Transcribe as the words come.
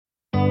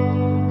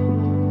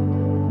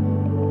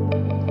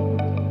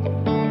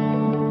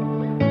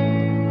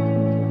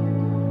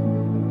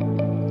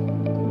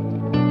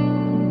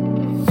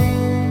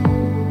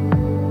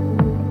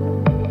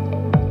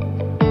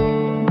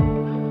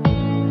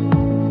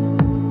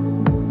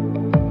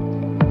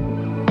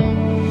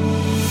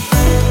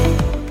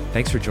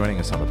Thanks for joining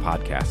us on the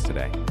podcast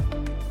today.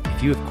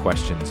 If you have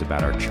questions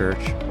about our church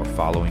or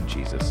following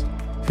Jesus,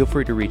 feel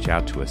free to reach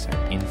out to us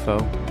at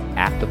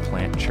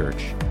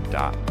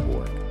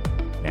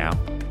info@theplantchurch.org. Now,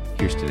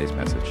 here's today's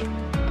message.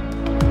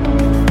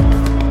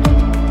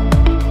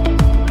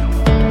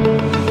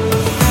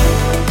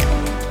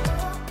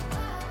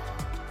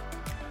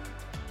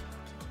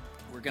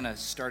 We're going to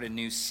start a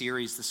new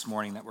series this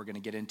morning that we're going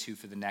to get into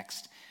for the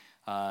next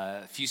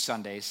few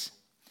Sundays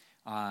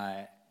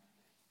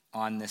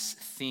on this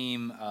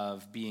theme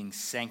of being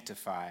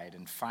sanctified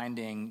and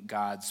finding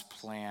God's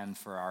plan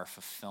for our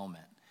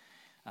fulfillment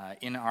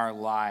in our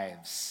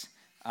lives.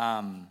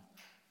 And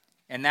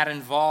that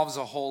involves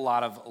a whole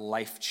lot of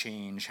life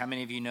change. How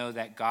many of you know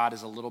that God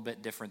is a little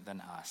bit different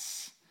than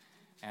us?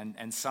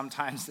 And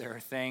sometimes there are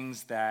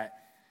things that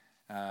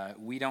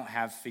we don't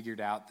have figured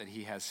out that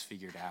he has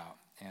figured out.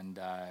 And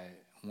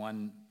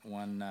one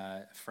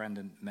friend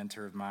and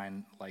mentor of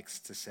mine likes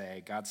to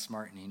say, God's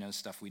smart and he knows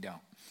stuff we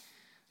don't.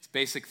 It's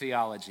basic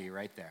theology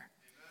right there.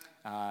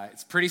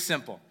 It's pretty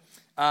simple.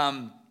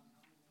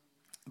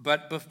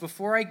 But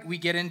before we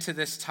get into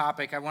this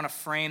topic, I want to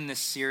frame this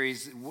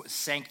series,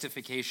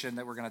 Sanctification,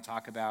 that we're going to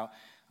talk about.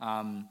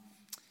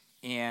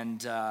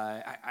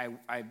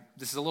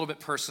 This is a little bit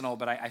personal,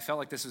 but I felt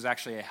like this was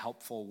actually a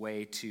helpful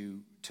way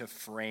to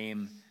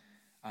frame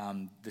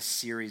the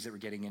series that we're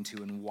getting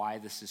into and why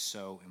this is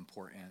so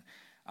important.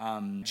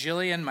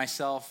 Jillian,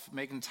 myself,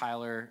 Megan,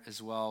 Tyler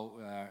as well,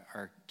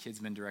 our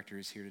kidsman director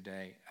is here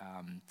today.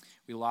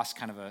 We lost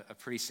kind of a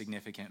pretty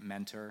significant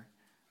mentor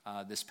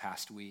this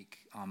past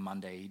week on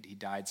Monday. He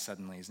died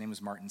suddenly. His name was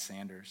Martin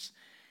Sanders.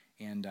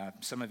 And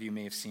some of you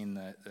may have seen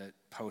the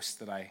post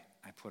that I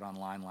put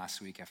online last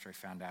week after I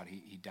found out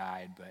he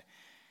died. But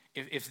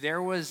if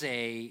there was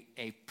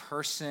a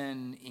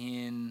person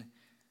in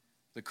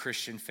the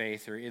Christian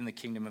faith or in the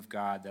kingdom of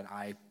God that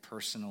I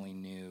personally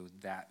knew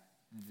that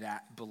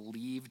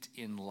believed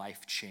in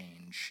life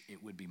change,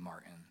 it would be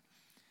Martin.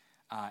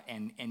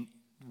 And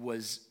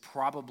was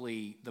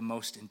probably the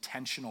most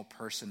intentional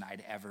person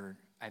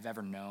I've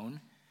ever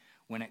known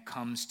when it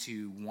comes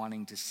to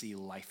wanting to see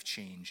life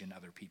change in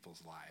other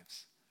people's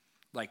lives.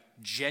 Like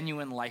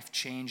genuine life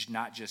change,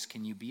 not just,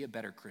 can you be a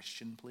better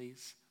Christian,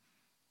 please?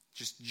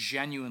 Just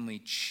genuinely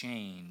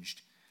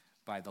changed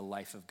by the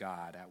life of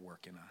God at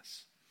work in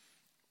us.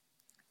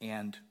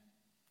 And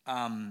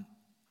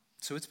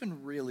so it's been a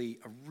really,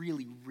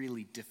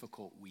 really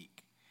difficult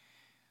week.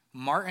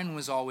 Martin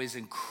was always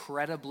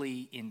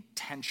incredibly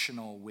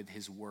intentional with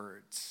his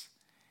words.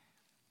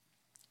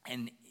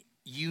 And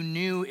you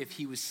knew if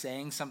he was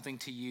saying something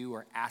to you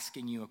or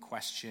asking you a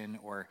question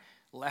or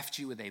left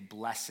you with a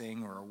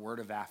blessing or a word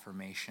of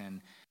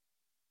affirmation,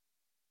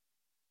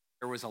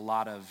 there was a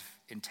lot of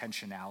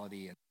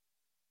intentionality.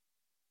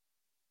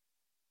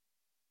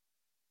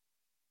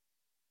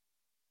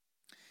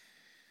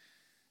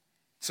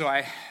 So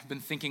I've been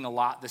thinking a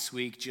lot this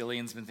week.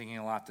 Jillian's been thinking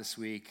a lot this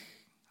week.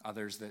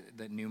 Others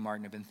that knew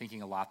Martin have been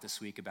thinking a lot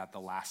this week about the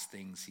last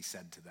things he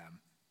said to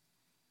them.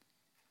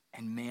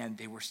 And man,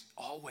 they were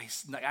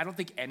always, I don't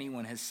think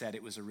anyone has said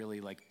it was a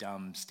really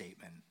dumb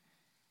statement.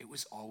 It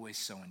was always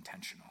so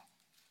intentional.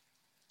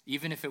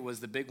 Even if it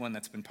was the big one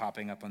that's been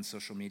popping up on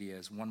social media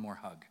is one more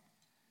hug.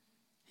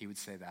 He would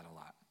say that a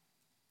lot.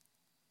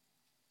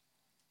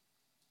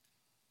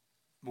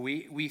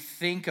 We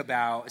think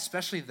about,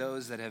 especially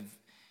those that have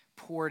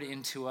poured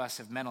into us,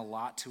 have meant a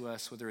lot to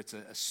us, whether it's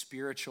a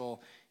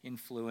spiritual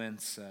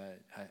influence, a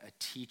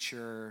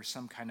teacher,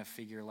 some kind of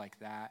figure like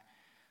that.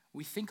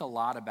 We think a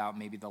lot about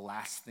maybe the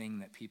last thing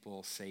that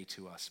people say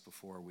to us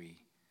before we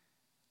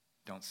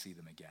don't see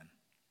them again,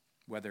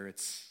 whether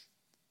it's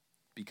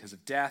because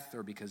of death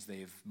or because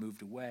they've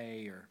moved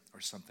away or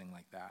something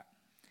like that.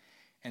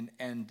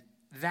 And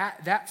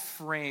that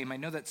frame, I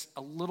know that's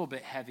a little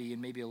bit heavy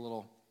and maybe a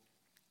little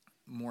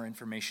more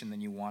information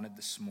than you wanted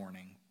this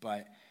morning,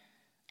 but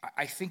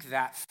I think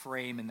that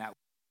frame and that...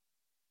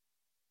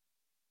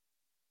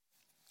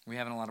 We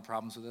having a lot of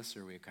problems with this,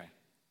 or are we okay?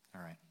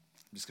 All right.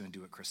 I'm just going to do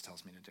what Chris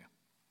tells me to do.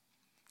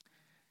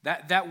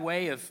 That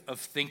way of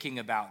thinking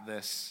about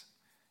this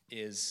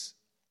is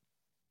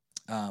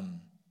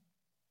kind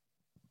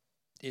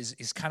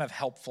of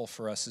helpful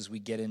for us as we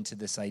get into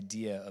this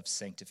idea of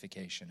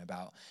sanctification,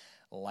 about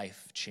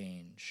life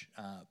change.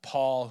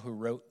 Paul, who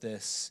wrote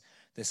this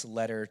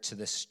letter to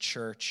this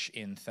church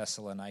in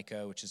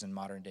Thessalonica, which is in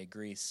modern-day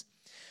Greece,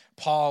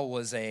 Paul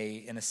was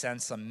in a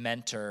sense, a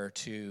mentor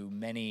to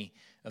many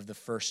of the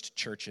first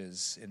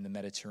churches in the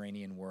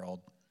Mediterranean world.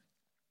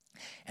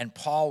 And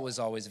Paul was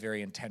always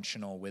very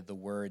intentional with the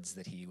words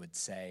that he would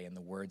say and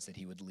the words that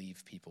he would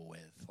leave people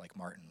with, like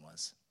Martin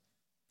was.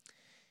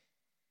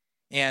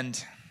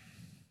 And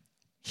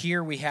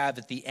here we have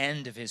at the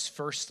end of his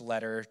first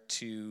letter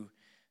to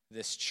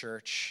this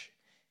church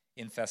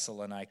in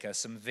Thessalonica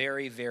some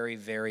very, very,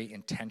 very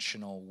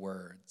intentional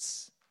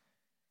words.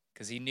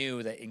 Because he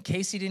knew that in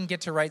case he didn't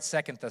get to write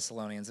 2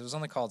 Thessalonians, it was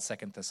only called 2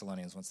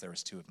 Thessalonians once there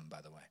was two of them, by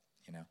the way,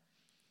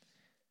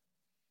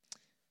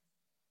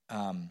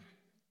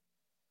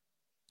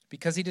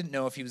 because he didn't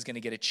know if he was going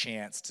to get a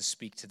chance to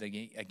speak to them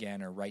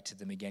again or write to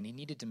them again, he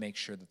needed to make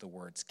sure that the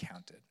words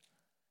counted.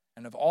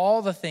 And of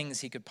all the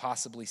things he could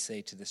possibly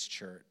say to this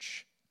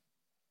church,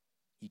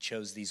 he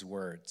chose these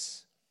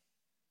words.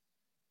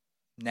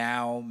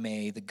 Now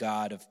may the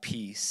God of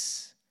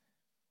peace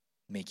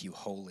make you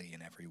holy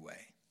in every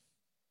way.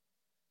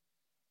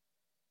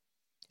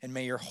 And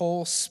may your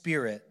whole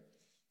spirit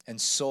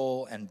and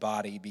soul and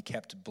body be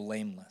kept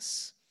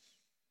blameless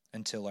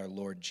until our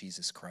Lord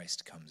Jesus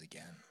Christ comes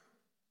again.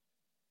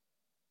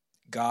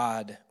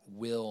 God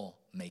will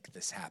make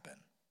this happen,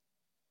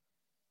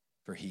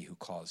 for he who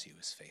calls you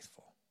is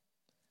faithful.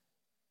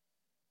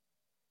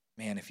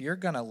 Man, if you're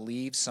going to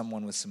leave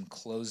someone with some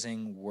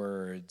closing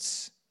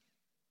words,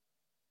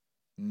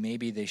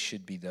 maybe they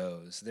should be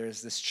those.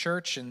 There's this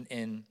church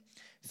in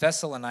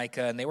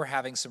Thessalonica, and they were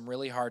having some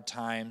really hard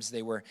times.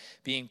 They were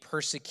being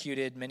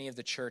persecuted. Many of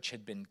the church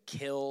had been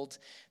killed.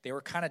 They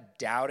were kind of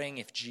doubting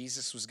if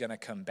Jesus was going to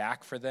come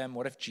back for them.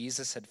 What if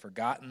Jesus had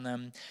forgotten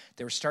them?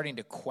 They were starting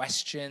to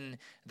question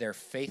their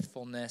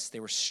faithfulness. They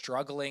were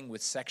struggling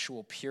with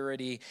sexual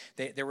purity.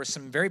 There were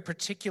some very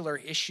particular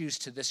issues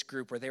to this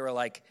group where they were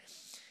like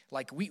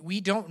we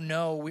don't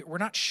know. We're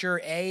not sure,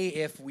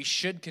 if we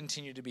should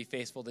continue to be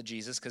faithful to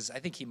Jesus, because I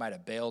think he might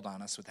have bailed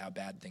on us with how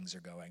bad things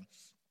are going.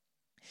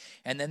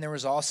 And then there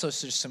was also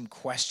just some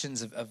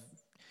questions of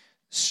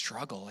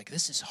struggle. Like,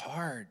 this is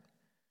hard.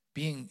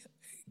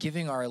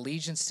 Giving our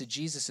allegiance to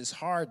Jesus is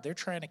hard. They're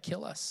trying to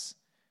kill us.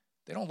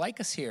 They don't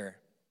like us here.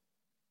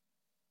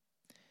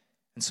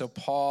 And so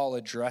Paul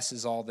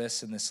addresses all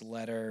this in this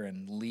letter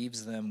and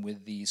leaves them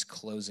with these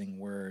closing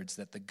words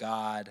that the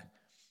God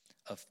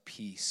of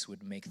peace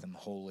would make them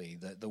holy.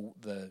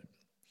 The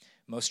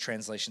most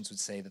translations would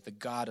say that the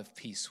God of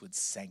peace would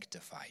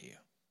sanctify you.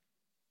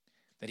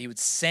 That he would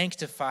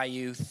sanctify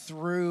you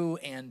through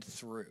and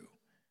through.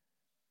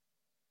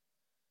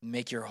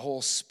 Make your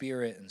whole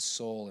spirit and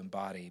soul and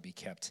body be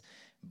kept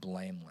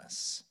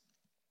blameless.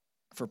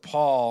 For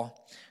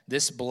Paul,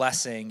 this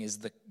blessing is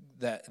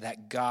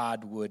that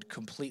God would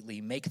completely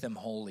make them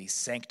holy,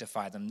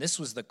 sanctify them. This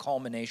was the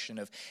culmination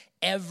of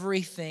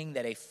everything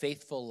that a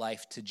faithful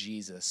life to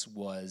Jesus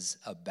was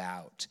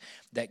about.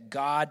 That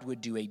God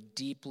would do a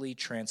deeply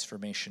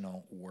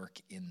transformational work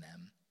in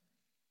them.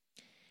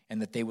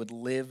 And that they would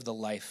live the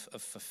life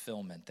of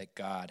fulfillment that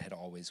God had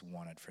always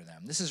wanted for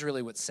them. This is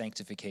really what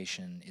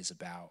sanctification is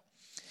about.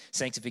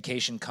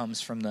 Sanctification comes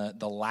from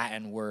the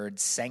Latin word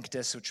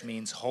sanctus, which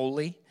means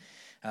holy.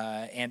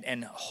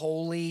 And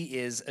holy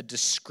is a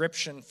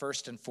description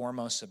first and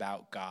foremost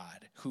about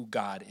God, who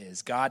God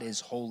is. God is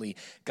holy.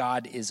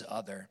 God is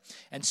other.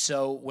 And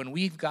so when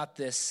we've got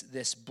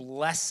this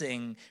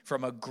blessing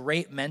from a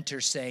great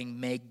mentor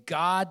saying, may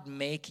God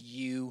make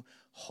you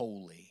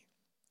holy.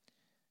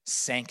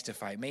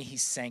 Sanctify. May he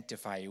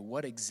sanctify you.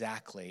 What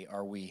exactly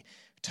are we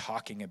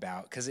talking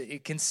about? Because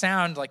it can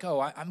sound like,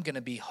 I'm going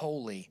to be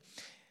holy.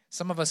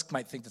 Some of us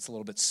might think that's a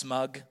little bit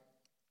smug.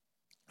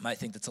 Might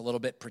think that's a little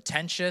bit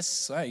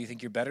pretentious. You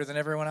think you're better than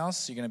everyone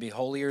else? You're going to be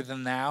holier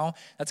than thou?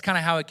 That's kind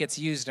of how it gets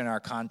used in our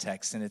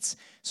context, and it's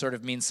sort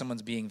of means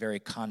someone's being very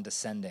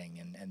condescending,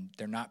 and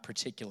they're not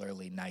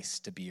particularly nice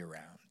to be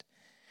around.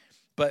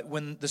 But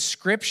when the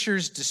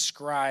scriptures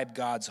describe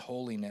God's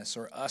holiness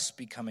or us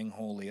becoming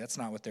holy, that's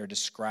not what they're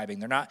describing.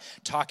 They're not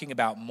talking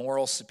about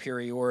moral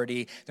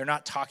superiority. They're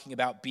not talking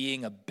about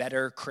being a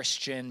better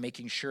Christian,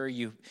 making sure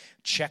you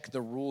check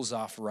the rules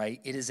off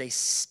right. It is a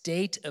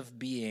state of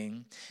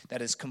being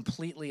that is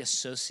completely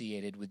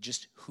associated with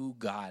just who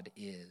God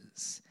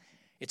is.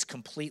 It's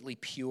completely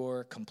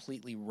pure,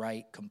 completely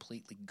right,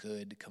 completely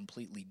good,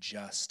 completely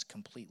just,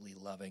 completely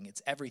loving.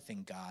 It's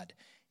everything God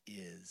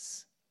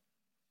is.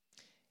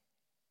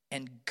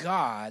 And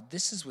God,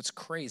 this is what's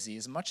crazy,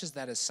 as much as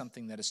that is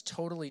something that is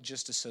totally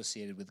just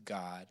associated with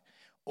God,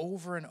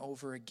 over and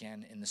over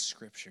again in the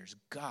scriptures,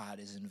 God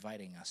is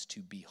inviting us to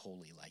be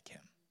holy like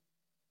him.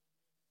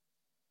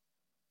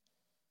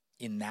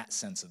 In that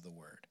sense of the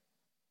word.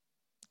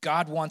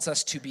 God wants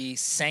us to be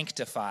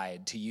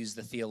sanctified, to use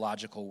the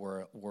theological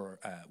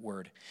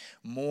word,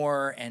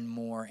 more and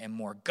more and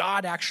more.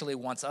 God actually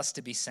wants us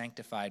to be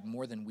sanctified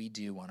more than we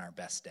do on our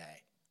best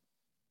day.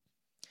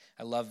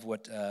 I love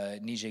what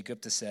Nijay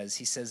Gupta says.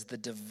 He says, the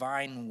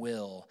divine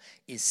will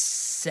is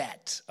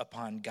set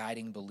upon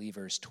guiding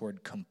believers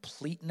toward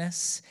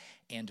completeness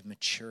and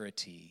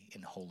maturity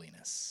in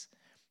holiness.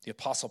 The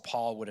Apostle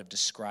Paul would have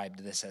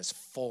described this as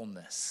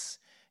fullness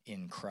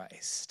in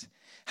Christ.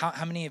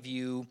 How many of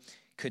you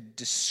could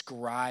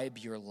describe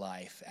your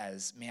life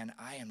as, man,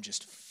 I am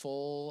just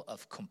full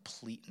of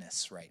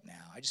completeness right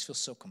now. I just feel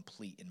so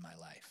complete in my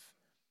life.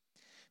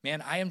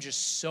 Man, I am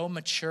just so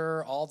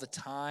mature all the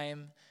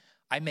time.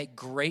 I make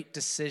great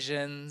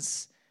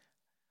decisions.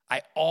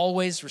 I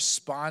always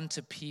respond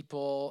to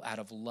people out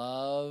of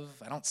love.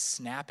 I don't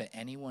snap at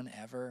anyone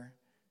ever.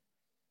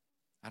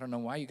 I don't know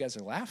why you guys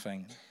are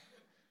laughing.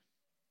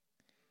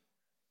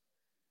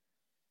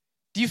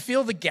 Do you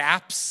feel the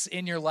gaps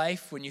in your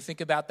life when you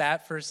think about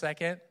that for a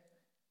second?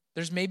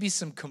 There's maybe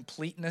some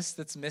completeness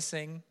that's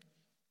missing,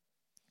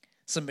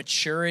 some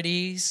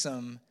maturity,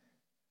 some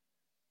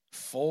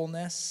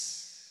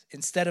fullness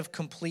instead of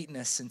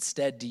completeness?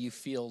 Instead, do you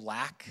feel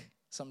lack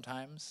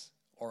sometimes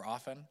or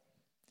often?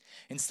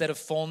 Instead of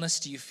fullness,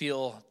 do you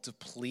feel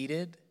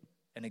depleted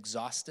and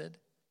exhausted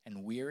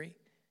and weary?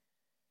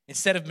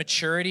 Instead of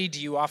maturity,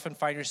 do you often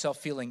find yourself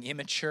feeling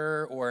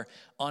immature or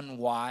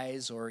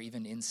unwise or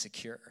even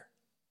insecure?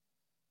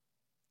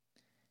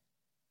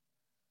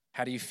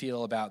 How do you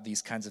feel about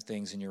these kinds of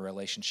things in your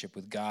relationship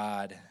with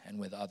God and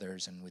with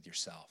others and with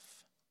yourself?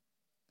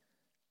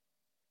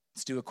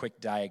 Let's do a quick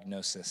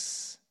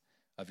diagnosis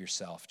of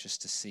yourself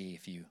just to see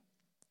if you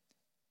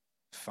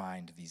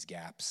find these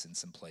gaps in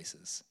some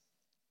places.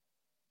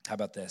 How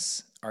about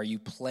this? Are you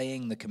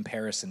playing the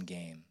comparison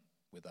game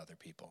with other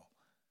people?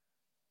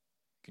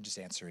 You can just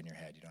answer in your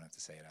head. You don't have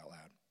to say it out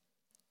loud.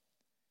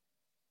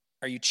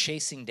 Are you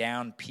chasing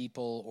down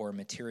people or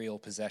material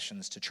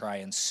possessions to try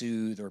and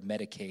soothe or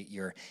medicate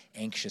your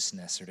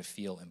anxiousness or to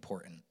feel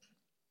important?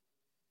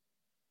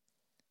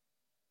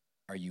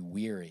 Are you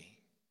weary?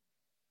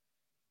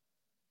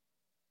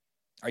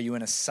 Are you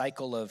in a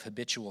cycle of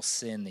habitual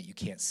sin that you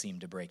can't seem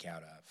to break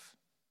out of?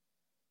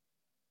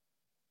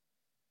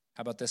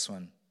 How about this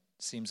one?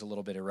 Seems a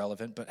little bit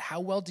irrelevant, but how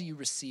well do you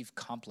receive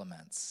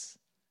compliments?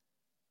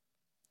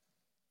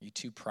 Are you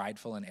too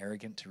prideful and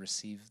arrogant to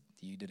receive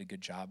that you did a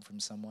good job from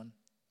someone?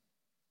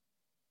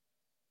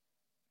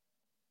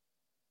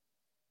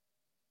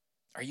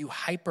 Are you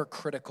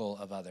hypercritical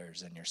of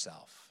others and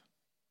yourself?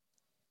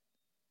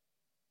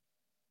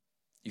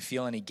 You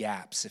feel any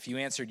gaps? If you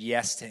answered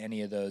yes to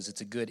any of those,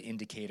 it's a good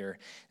indicator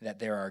that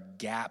there are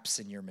gaps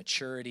in your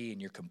maturity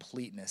and your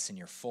completeness and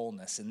your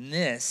fullness. And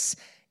this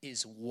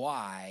is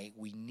why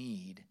we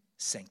need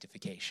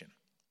sanctification.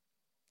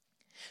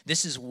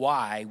 This is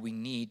why we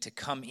need to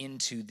come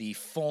into the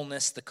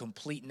fullness, the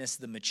completeness,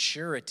 the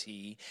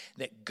maturity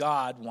that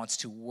God wants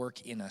to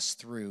work in us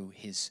through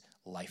his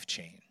life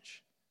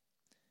change.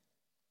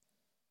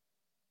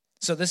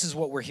 So this is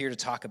what we're here to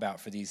talk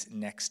about for these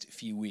next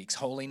few weeks.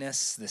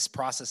 Holiness, this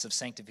process of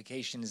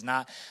sanctification, is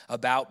not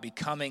about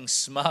becoming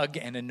smug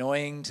and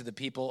annoying to the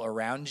people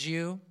around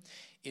you.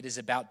 It is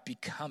about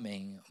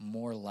becoming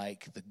more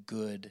like the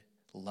good,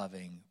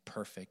 loving,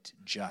 perfect,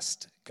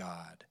 just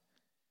God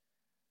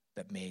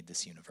that made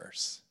this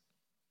universe.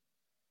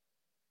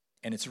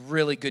 And it's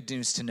really good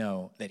news to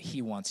know that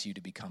he wants you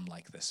to become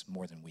like this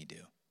more than we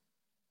do.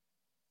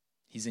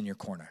 He's in your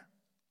corner.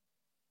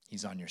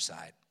 He's on your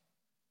side.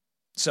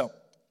 So,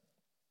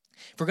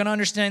 if we're going to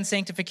understand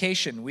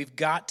sanctification, we've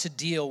got to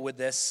deal with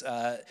this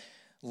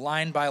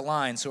line by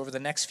line. So over the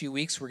next few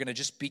weeks, we're going to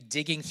just be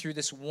digging through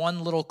this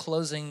one little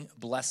closing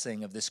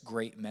blessing of this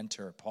great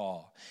mentor,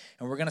 Paul.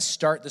 And we're going to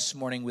start this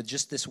morning with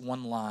just this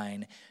one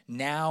line.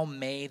 Now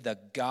may the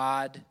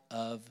God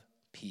of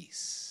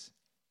peace,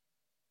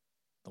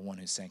 the one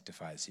who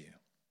sanctifies you.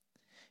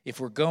 If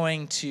we're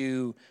going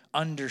to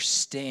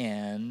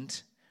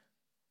understand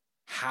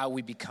how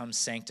we become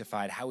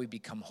sanctified, how we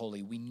become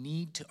holy, we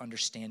need to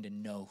understand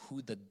and know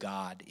who the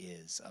God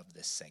is of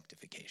this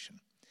sanctification.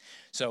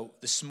 So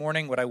this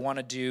morning, what I want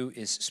to do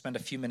is spend a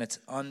few minutes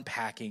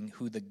unpacking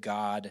who the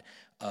God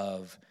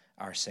of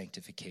our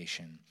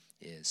sanctification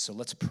is. So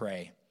let's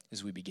pray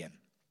as we begin.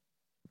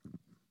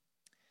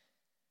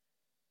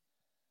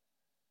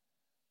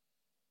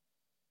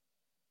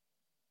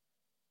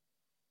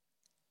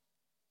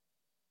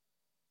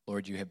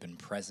 Lord, you have been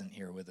present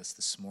here with us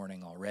this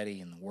morning already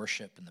in the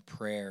worship, in the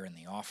prayer, in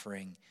the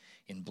offering,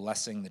 in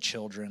blessing the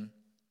children.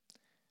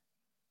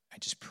 I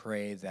just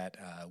pray that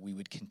we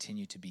would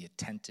continue to be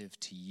attentive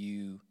to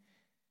you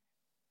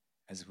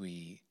as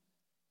we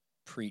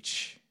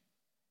preach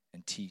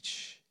and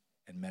teach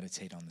and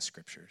meditate on the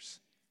scriptures.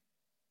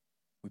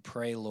 We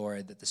pray,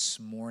 Lord, that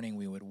this morning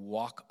we would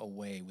walk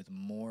away with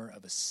more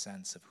of a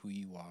sense of who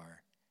you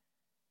are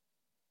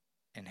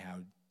and how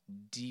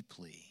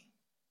deeply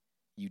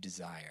you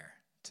desire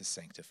to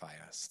sanctify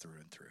us through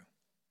and through.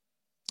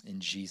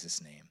 In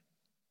Jesus' name,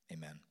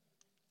 amen.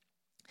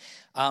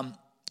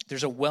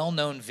 There's a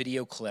well-known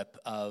video clip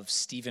of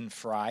Stephen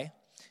Fry.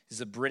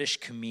 He's a British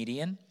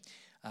comedian.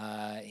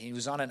 He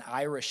was on an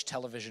Irish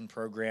television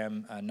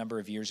program a number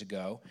of years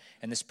ago,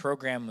 and this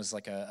program was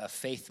like a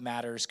Faith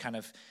Matters kind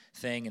of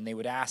thing, and they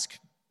would ask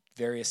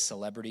various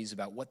celebrities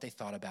about what they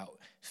thought about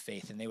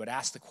faith, and they would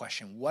ask the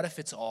question, what if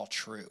it's all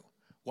true?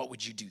 What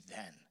would you do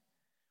then?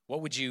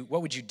 What would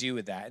you do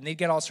with that? And they'd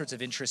get all sorts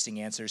of interesting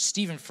answers.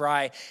 Stephen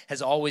Fry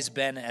has always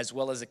been, as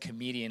well as a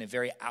comedian, a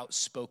very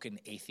outspoken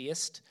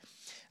atheist.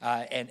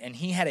 And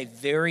he had a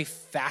very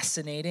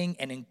fascinating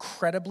and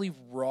incredibly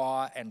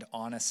raw and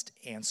honest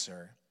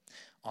answer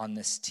on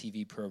this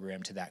TV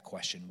program to that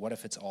question. What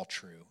if it's all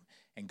true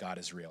and God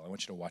is real? I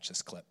want you to watch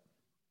this clip.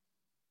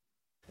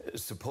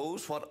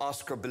 Suppose what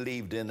Oscar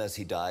believed in as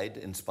he died,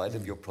 in spite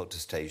of your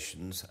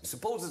protestations,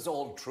 suppose it's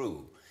all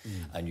true,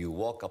 and you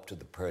walk up to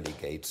the pearly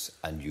gates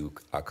and you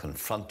are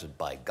confronted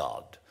by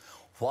God.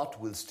 What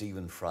will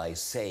Stephen Fry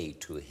say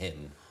to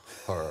him,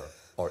 her,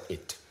 or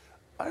it?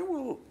 I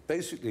will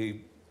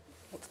basically,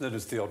 what's known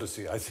as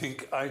theodicy, I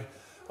think.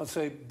 I'll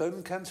say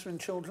bone cancer in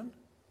children?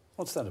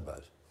 What's that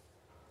about?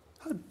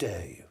 How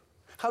dare you?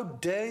 How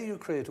dare you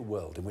create a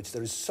world in which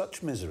there is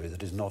such misery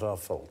that is not our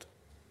fault?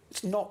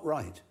 It's not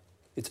right.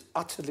 It's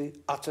utterly,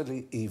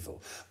 utterly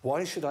evil.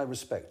 Why should I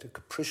respect a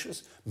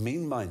capricious,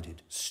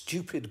 mean-minded,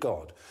 stupid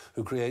God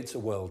who creates a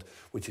world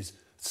which is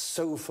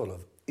so full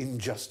of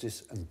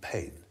injustice and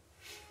pain?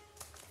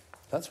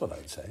 That's what I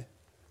would say.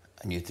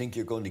 And you think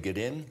you're going to get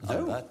in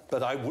on that? No,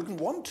 but I wouldn't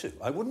want to.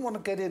 I wouldn't want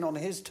to get in on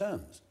his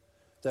terms.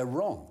 They're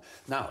wrong.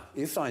 Now,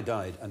 if I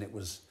died and it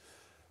was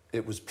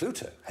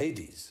Pluto,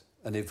 Hades,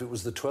 and if it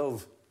was the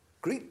 12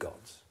 Greek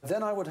gods,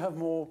 then I would have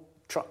more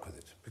truck with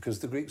it, because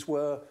the Greeks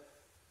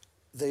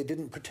they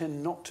didn't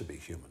pretend not to be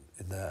human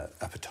in their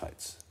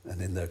appetites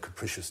and in their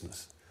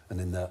capriciousness and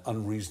in their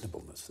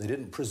unreasonableness. They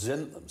didn't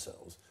present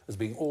themselves as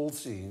being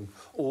all-seeing,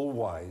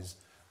 all-wise,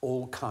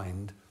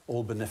 all-kind,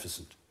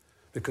 all-beneficent.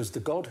 Because the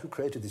God who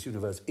created this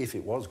universe, if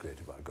it was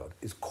created by God,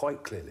 is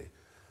quite clearly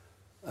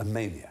a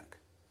maniac,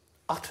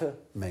 utter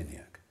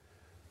maniac,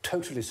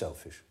 totally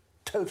selfish.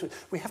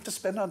 We have to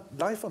spend our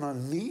life on our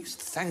knees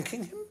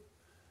thanking him?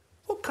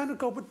 What kind of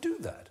God would do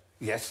that?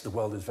 Yes, the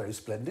world is very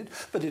splendid,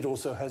 but it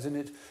also has in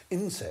it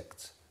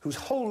insects whose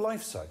whole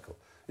life cycle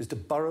is to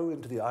burrow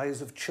into the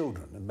eyes of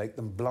children and make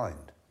them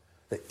blind.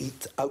 They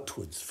eat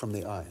outwards from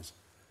the eyes.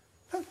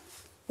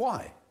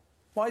 Why?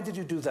 Why did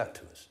you do that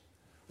to us?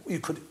 You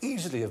could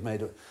easily have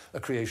made a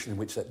creation in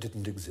which that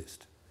didn't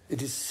exist.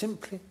 It is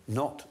simply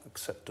not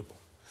acceptable.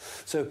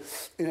 So,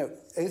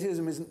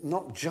 atheism is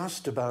not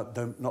just about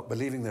not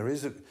believing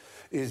there's a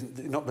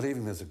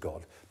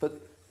God,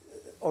 but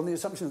on the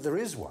assumption that there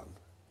is one.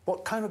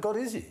 What kind of God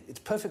is he? It's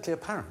perfectly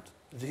apparent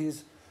that he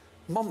is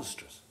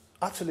monstrous,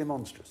 utterly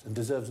monstrous, and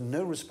deserves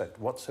no respect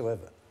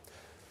whatsoever.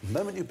 The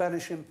moment you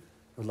banish him,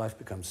 your life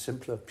becomes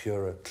simpler,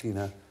 purer,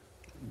 cleaner,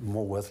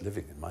 more worth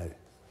living, in my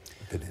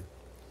opinion.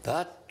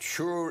 That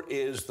sure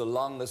is the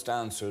longest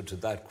answer to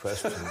that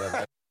question.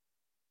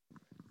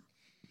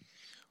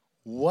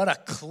 What a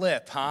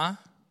clip, huh?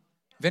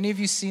 Have any of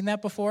you seen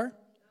that before?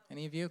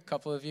 Any of you? A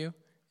couple of you?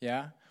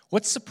 Yeah?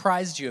 What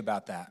surprised you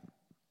about that?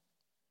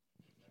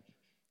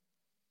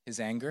 His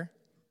anger?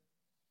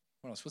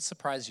 What else? What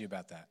surprised you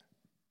about that?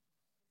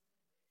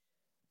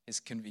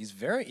 He's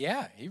very,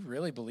 he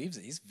really believes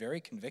it. He's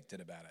very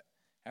convicted about it.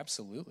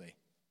 Absolutely.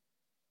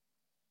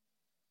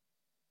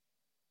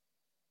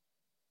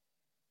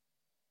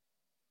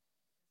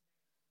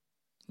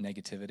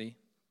 Negativity.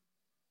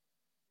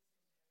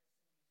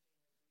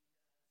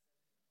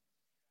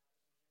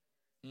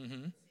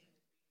 Mm-hmm.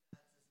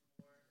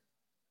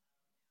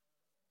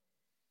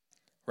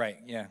 Right,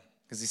 yeah.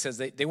 Because he says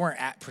they weren't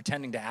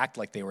pretending to act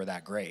like they were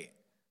that great.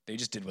 They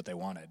just did what they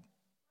wanted.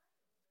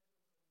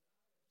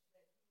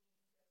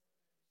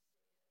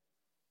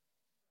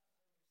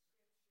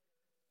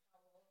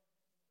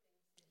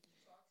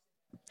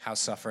 How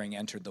suffering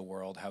entered the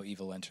world, how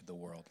evil entered the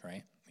world,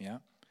 right? Yeah.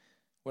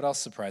 What else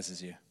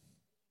surprises you?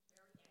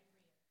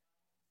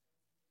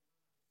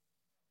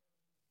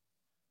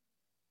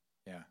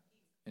 Yeah,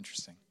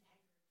 interesting.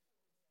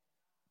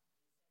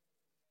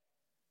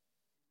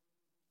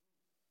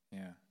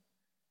 Yeah.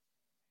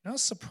 You know,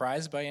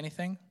 surprised by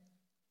anything?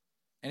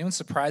 Anyone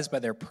surprised by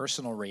their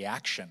personal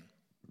reaction?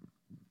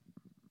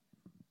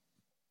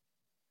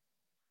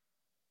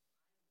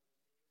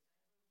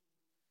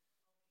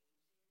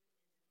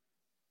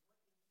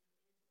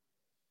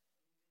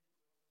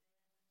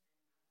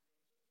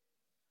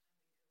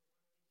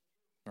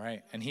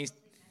 Right, and he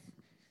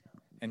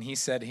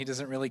said he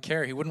doesn't really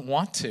care. He wouldn't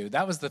want to.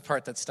 That was the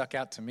part that stuck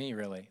out to me,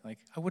 really. Like,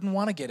 I wouldn't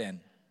want to get in.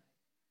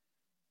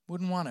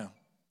 Wouldn't want to.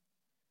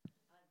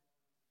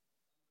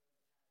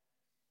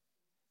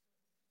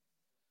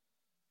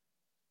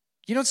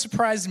 You know what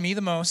surprised me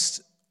the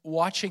most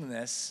watching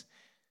this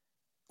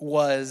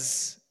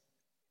was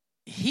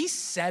he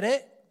said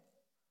it,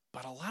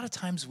 but a lot of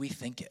times we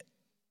think it.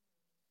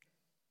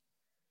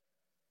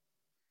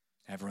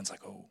 Everyone's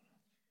like, oh.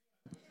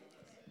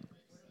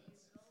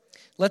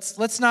 Let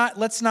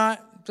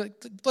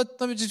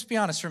me just be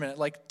honest for a minute.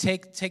 Like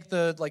take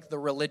the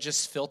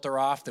religious filter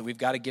off that we've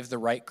got to give the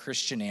right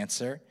Christian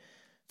answer.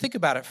 Think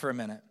about it for a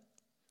minute.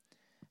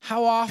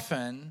 How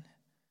often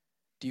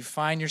do you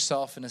find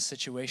yourself in a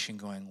situation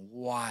going,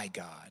 why,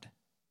 God?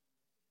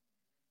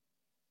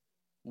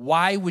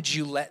 Why would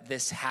you let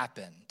this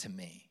happen to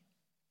me?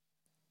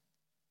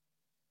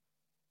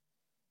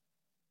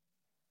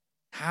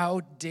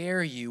 How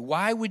dare you?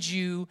 Why would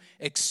you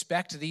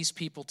expect these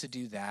people to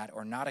do that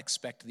or not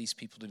expect these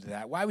people to do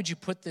that? Why would you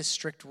put this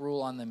strict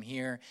rule on them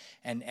here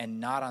and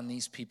not on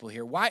these people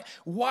here?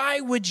 Why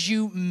would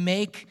you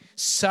make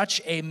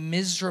such a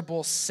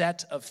miserable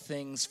set of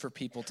things for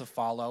people to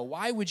follow?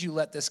 Why would you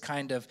let this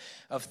kind of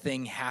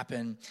thing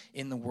happen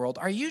in the world?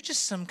 Are you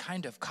just some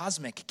kind of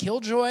cosmic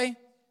killjoy?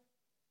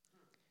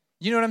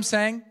 You know what I'm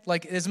saying?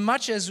 Like, as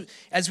much as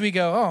we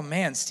go, oh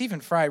man,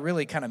 Stephen Fry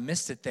really kind of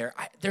missed it there.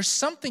 There's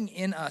something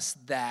in us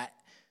that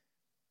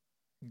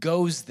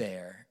goes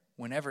there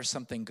whenever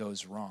something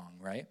goes wrong,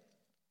 right?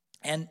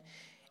 And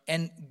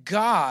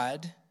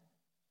God,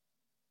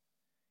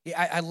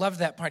 I love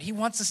that part. He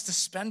wants us to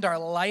spend our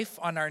life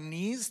on our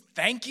knees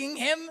thanking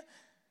him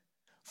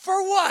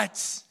For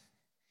what?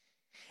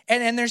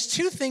 And there's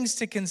two things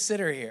to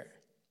consider here.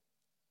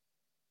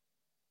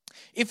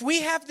 If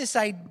we have this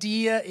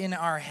idea in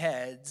our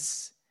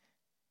heads,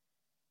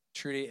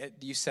 Trudy,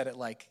 you said it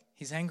like,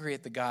 he's angry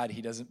at the God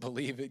he doesn't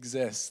believe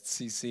exists,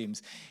 he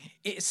seems.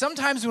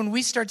 Sometimes when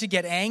we start to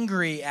get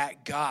angry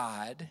at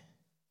God,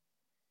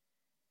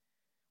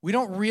 we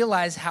don't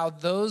realize how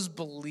those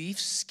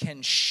beliefs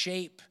can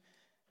shape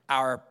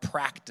our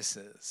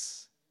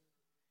practices.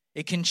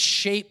 It can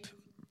shape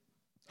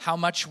how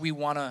much we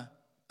want to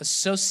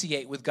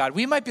associate with God.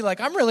 We might be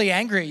like, I'm really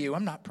angry at you.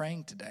 I'm not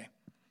praying today.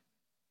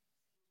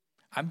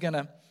 Why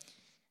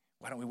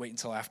don't we wait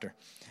until after?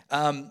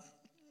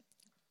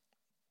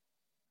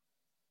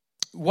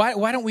 Why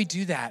don't we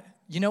do that?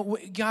 You know,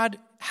 God,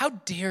 how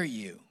dare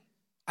you?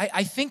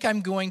 I think I'm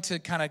going to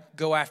kind of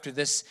go after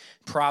this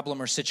problem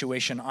or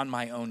situation on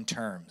my own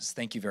terms.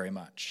 Thank you very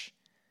much.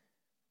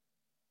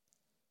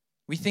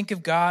 We think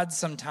of God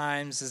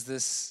sometimes as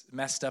this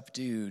messed up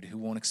dude who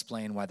won't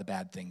explain why the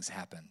bad things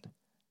happened.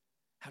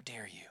 How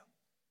dare you?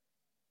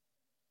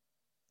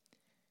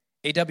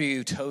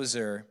 A.W.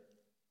 Tozer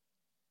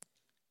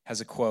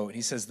has a quote.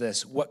 He says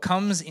this: "What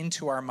comes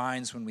into our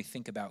minds when we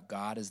think about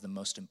God is the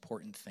most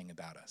important thing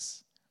about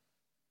us."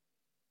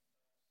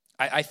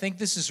 I think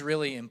this is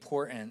really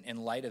important in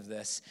light of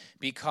this,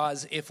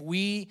 because if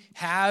we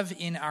have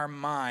in our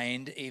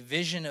mind a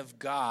vision of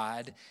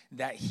God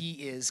that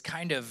he is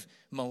kind of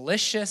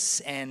malicious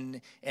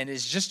and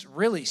is just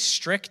really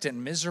strict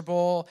and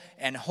miserable,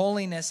 and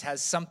holiness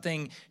has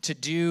something to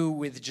do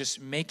with just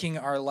making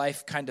our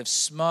life kind of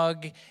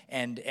smug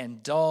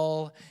and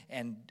dull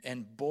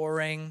and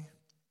boring.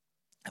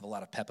 I have a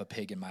lot of Peppa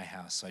Pig in my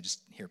house, so I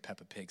just hear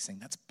Peppa Pig saying,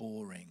 "That's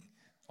boring,"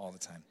 all the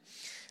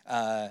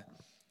time.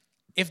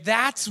 If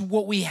that's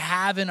what we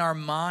have in our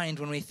mind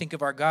when we think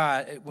of our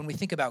God, when we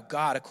think about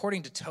God,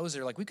 according to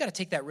Tozer, like, we've got to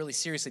take that really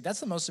seriously. That's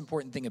the most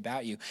important thing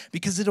about you,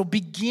 because it'll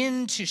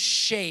begin to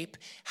shape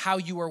how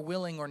you are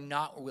willing or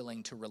not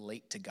willing to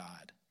relate to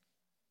God.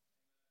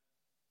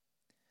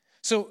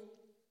 So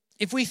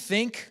if we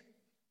think,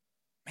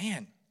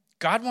 man,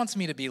 God wants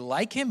me to be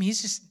like him,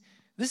 he's just,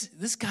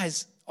 this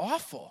guy's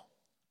awful.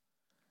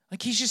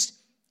 Like, he's just,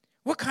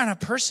 what kind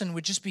of person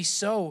would just be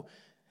so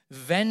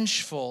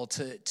vengeful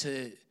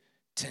to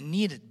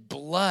need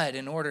blood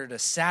in order to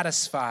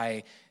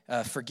satisfy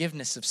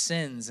forgiveness of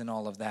sins and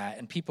all of that?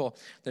 And people,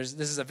 this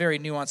is a very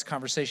nuanced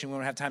conversation we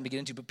don't have time to get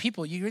into, but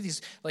people, you hear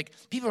these, like,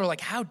 people are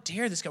like, how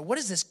dare this God? What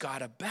is this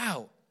God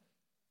about?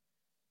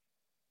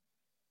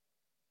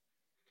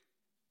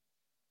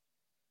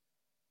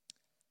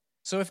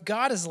 So if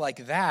God is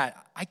like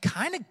that, I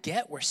kind of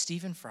get where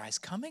Stephen Fry's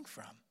coming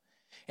from.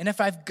 And if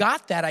I've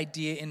got that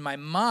idea in my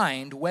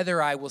mind, whether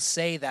I will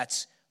say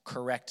that's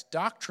correct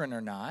doctrine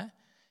or not,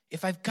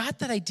 if I've got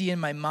that idea in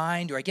my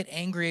mind, or I get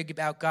angry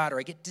about God, or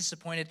I get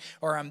disappointed,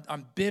 or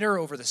I'm bitter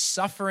over the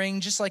suffering,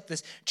 just like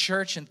this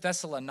church in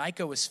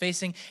Thessalonica was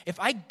facing, if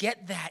I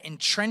get that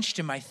entrenched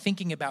in my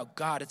thinking about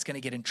God, it's going to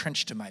get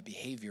entrenched in my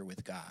behavior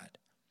with God.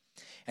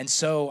 And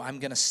so I'm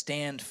going to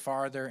stand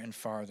farther and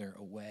farther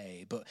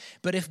away.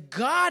 But if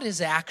God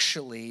is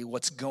actually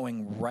what's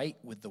going right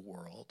with the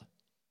world,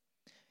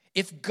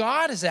 if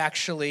God is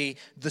actually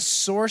the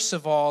source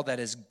of all that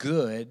is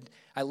good,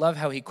 I love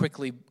how he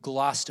quickly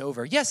glossed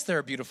over, yes, there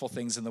are beautiful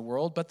things in the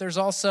world, but there's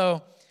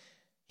also,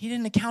 he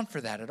didn't account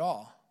for that at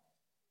all.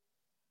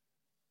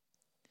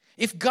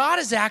 If God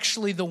is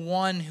actually the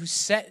one who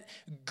set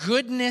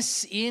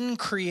goodness in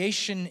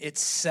creation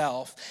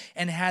itself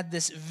and had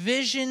this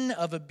vision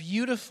of a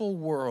beautiful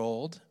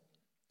world,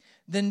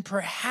 then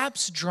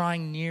perhaps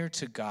drawing near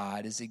to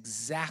God is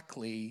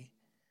exactly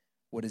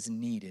what is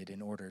needed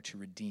in order to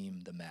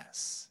redeem the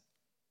mess.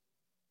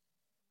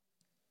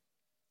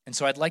 And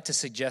so I'd like to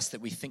suggest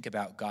that we think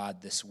about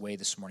God this way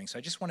this morning. So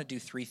I just want to do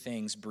three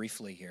things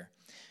briefly here.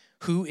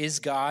 Who is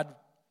God?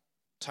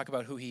 Talk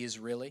about who he is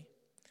really.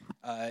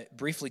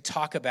 Briefly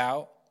talk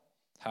about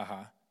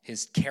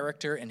his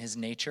character and his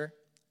nature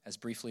as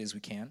briefly as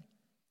we can.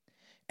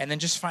 And then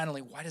just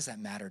finally, why does that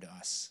matter to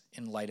us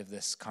in light of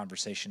this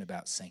conversation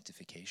about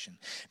sanctification?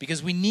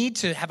 Because we need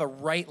to have a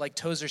right, like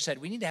Tozer said,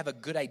 we need to have a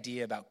good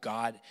idea about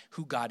God,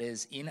 who God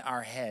is in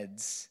our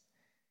heads,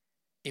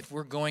 if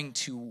we're going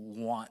to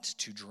want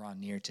to draw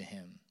near to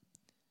him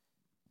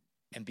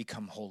and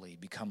become holy,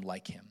 become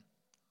like him.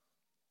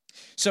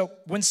 So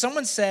when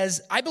someone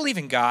says, I believe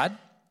in God,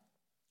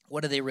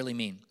 what do they really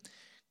mean?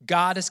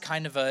 God is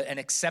kind of an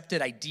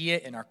accepted idea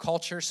in our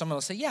culture. Someone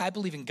will say, yeah, I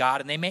believe in God.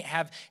 And they may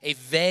have a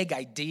vague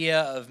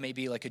idea of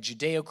maybe like a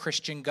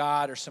Judeo-Christian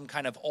God or some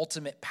kind of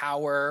ultimate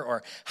power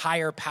or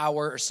higher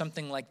power or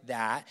something like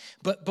that.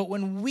 But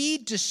when we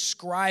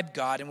describe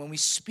God and when we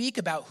speak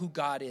about who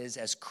God is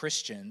as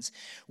Christians,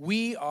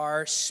 we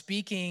are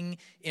speaking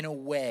in a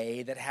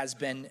way that has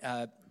been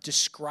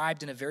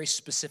described in a very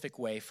specific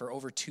way for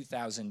over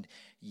 2,000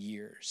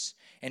 years.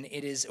 And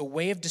it is a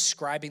way of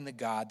describing the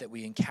God that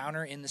we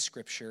encounter in the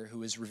scripture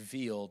who is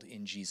revealed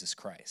in Jesus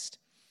Christ.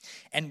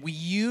 And we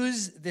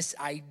use this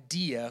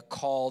idea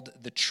called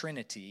the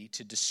Trinity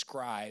to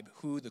describe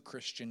who the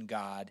Christian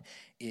God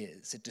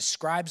is. It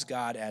describes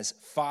God as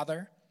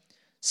Father,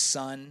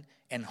 Son,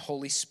 and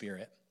Holy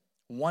Spirit,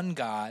 one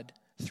God,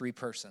 three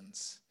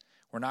persons.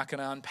 We're not going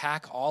to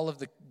unpack all of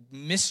the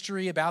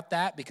mystery about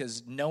that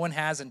because no one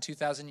has in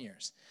 2,000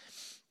 years.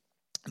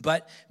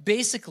 But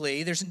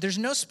basically, there's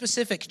no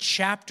specific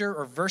chapter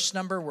or verse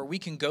number where we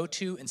can go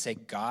to and say,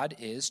 God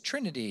is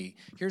Trinity.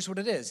 Here's what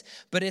it is.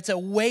 But it's a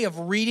way of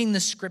reading the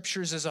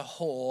scriptures as a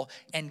whole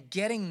and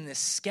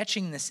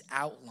sketching this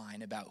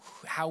outline about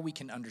how we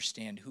can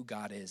understand who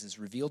God is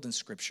revealed in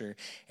scripture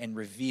and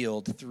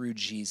revealed through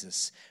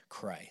Jesus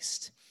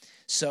Christ.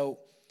 So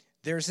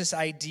there's this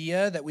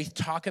idea that we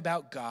talk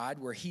about God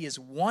where he is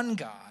one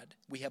God.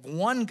 We have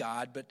one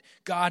God, but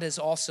God is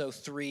also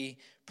three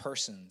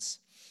persons.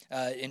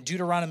 In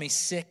Deuteronomy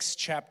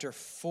chapter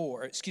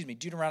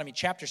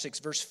 6,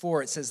 verse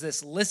 4, it says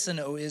this, "Listen,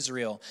 O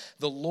Israel,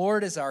 the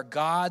Lord is our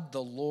God,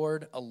 the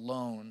Lord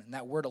alone." And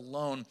that word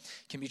alone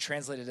can be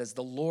translated as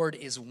the Lord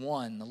is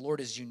one. The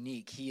Lord is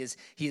unique. He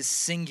is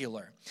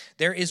singular.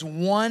 There is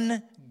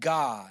one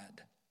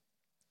God,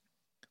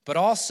 but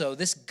also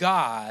this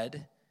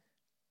God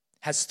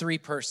has three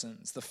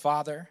persons, the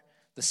Father,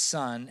 the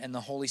Son, and the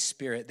Holy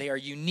Spirit. They are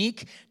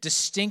unique,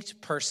 distinct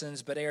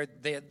persons, but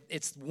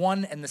it's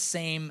one and the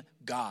same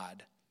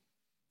God.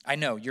 I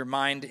know, your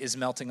mind is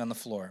melting on the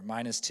floor.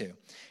 Mine is too.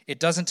 It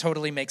doesn't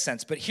totally make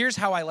sense, but here's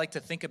how I like to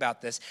think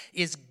about this,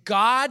 is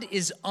God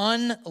is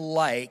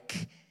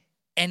unlike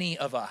any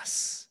of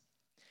us.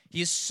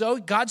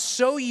 God's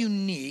so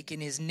unique in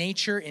his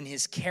nature, in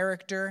his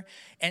character,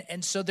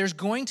 and so there's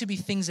going to be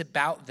things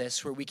about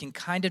this where we can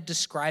kind of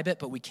describe it,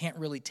 but we can't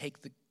really take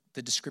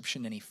the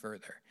description any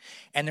further.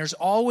 And there's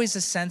always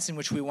a sense in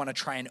which we want to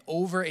try and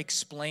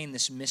over-explain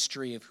this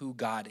mystery of who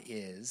God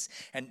is.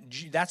 And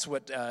that's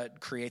what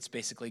creates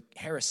basically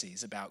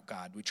heresies about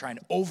God. We try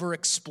and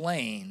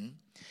over-explain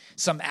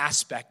some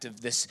aspect of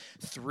this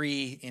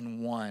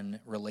three-in-one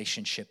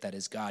relationship that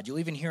is God. You'll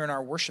even hear in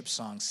our worship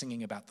songs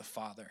singing about the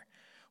Father,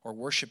 or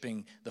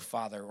worshiping the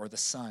Father, or the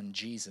Son,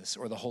 Jesus,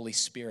 or the Holy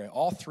Spirit.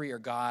 All three are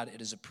God.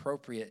 It is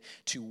appropriate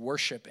to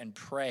worship and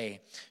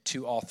pray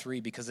to all three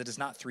because it is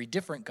not three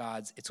different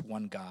gods, it's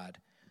one God,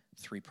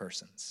 three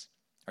persons.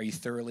 Are you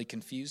thoroughly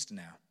confused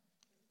now?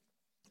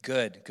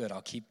 Good,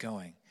 I'll keep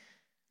going.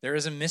 There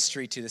is a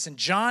mystery to this. And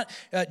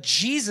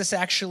Jesus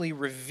actually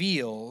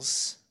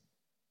reveals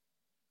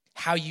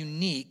how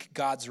unique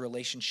God's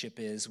relationship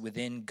is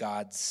within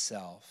God's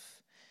self.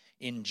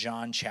 In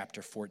John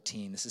chapter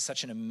 14. This is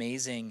such an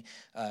amazing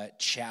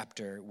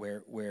chapter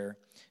where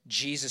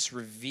Jesus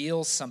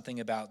reveals something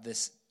about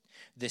this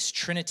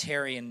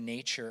Trinitarian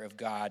nature of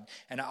God.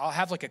 And I'll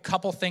have like a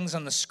couple things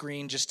on the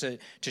screen just to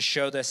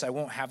show this. I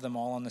won't have them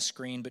all on the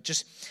screen, but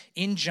just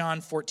in John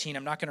 14,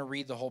 I'm not going to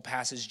read the whole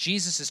passage.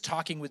 Jesus is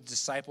talking with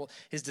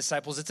his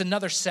disciples. It's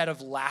another set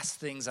of last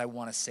things I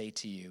want to say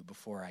to you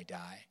before I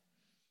die.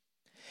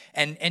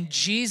 And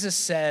Jesus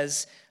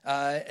says,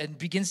 and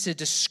begins to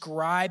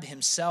describe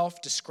himself,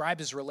 describe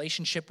his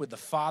relationship with the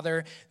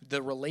Father,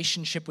 the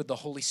relationship with the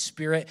Holy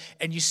Spirit.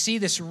 And you see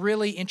this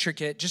really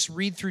intricate, just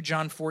read through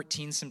John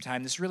 14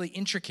 sometime, this really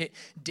intricate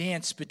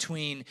dance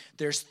between,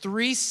 there's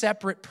three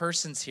separate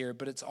persons here,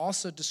 but it's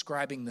also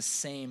describing the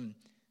same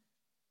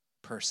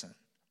person.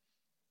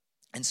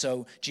 And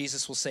so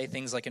Jesus will say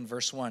things like in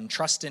verse 1,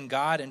 trust in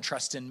God and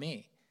trust in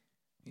me.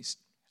 He's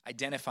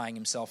identifying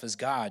himself as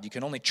God. You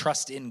can only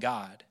trust in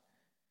God.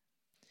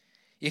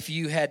 If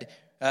you had,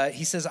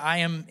 he says, I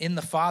am in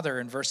the Father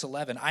in verse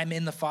 11. I'm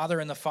in the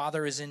Father and the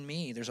Father is in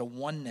me. There's a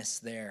oneness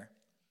there.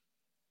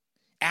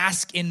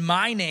 Ask in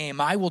my name,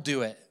 I will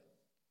do it.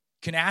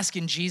 You can ask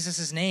in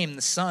Jesus' name,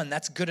 the Son.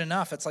 That's good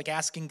enough. It's like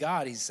asking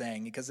God, he's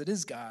saying, because it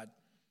is God.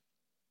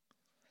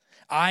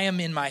 I am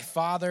in my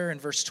Father in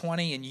verse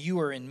 20, and you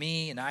are in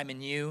me, and I'm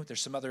in you.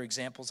 There's some other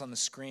examples on the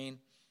screen.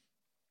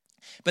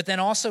 But then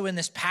also in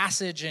this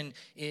passage in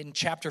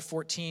chapter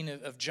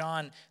 14 of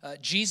John,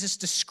 Jesus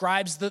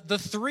describes the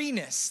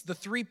threeness, the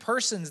three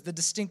persons, the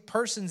distinct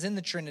persons in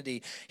the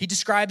Trinity. He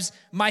describes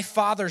my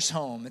Father's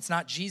home. It's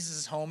not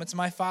Jesus' home, it's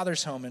my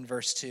Father's home in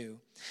verse 2.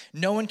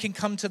 No one can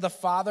come to the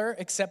Father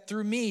except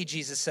through me,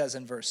 Jesus says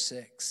in verse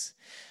 6.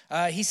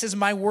 He says,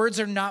 my words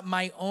are not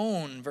my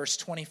own, verse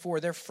 24.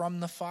 They're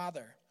from the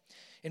Father.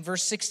 In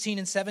verse 16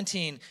 and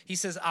 17, he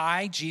says,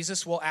 I,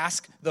 Jesus, will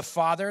ask the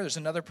Father, there's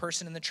another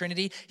person in the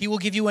Trinity, he will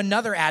give you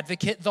another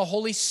advocate, the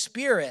Holy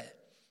Spirit,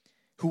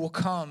 who will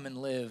come and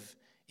live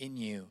in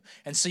you.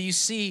 And so you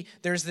see,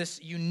 there's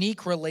this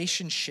unique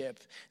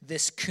relationship,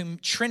 this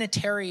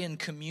Trinitarian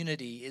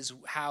community is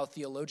how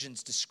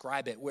theologians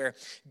describe it, where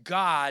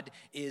God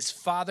is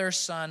Father,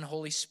 Son,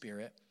 Holy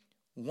Spirit,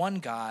 one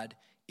God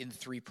in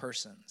three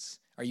persons.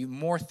 Are you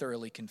more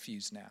thoroughly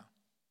confused now?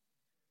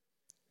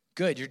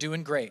 Good, you're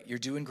doing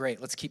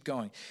great. Let's keep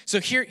going. So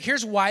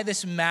here's why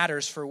this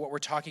matters for what we're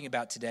talking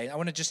about today. I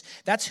want to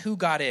that's who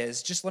God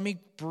is. Just let me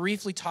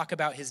briefly talk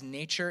about his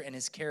nature and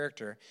his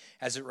character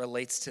as it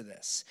relates to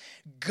this.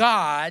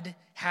 God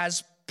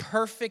has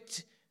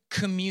perfect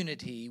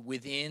community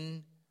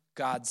within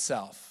God's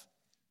self.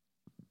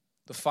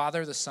 The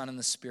Father, the Son, and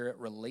the Spirit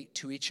relate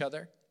to each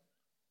other.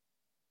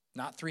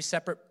 Not three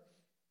separate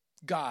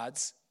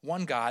gods,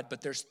 one God,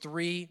 but there's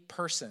three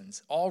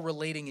persons, all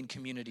relating in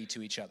community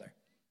to each other.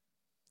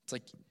 It's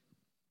like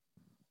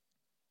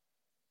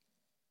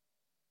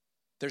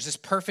there's this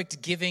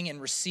perfect giving and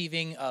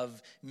receiving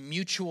of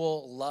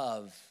mutual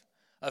love,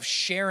 of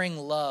sharing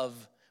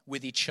love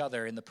with each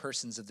other in the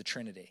persons of the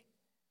Trinity.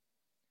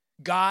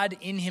 God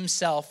in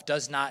himself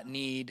does not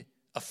need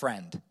a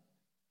friend.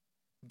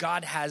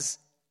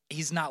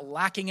 He's not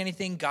lacking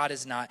anything. God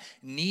is not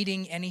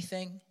needing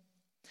anything.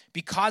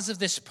 Because of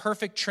this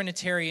perfect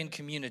Trinitarian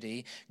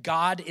community,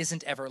 God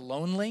isn't ever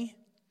lonely.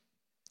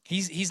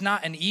 He's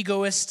not an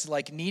egoist,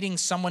 like needing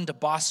someone to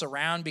boss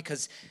around,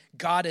 because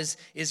God is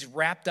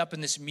wrapped up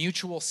in this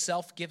mutual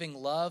self-giving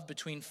love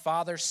between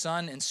Father,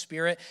 Son, and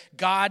Spirit.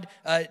 God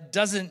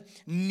doesn't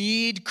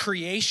need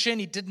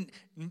creation.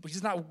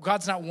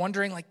 God's not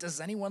wondering, like,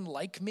 does anyone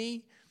like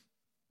me?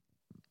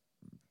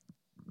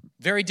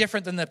 Very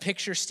different than the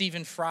picture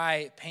Stephen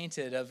Fry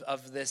painted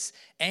of this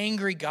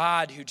angry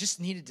God who just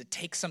needed to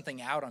take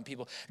something out on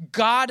people.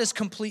 God is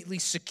completely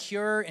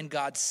secure in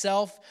God's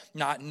self,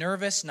 not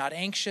nervous, not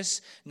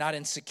anxious, not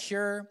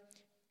insecure.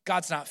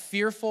 God's not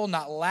fearful,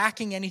 not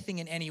lacking anything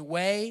in any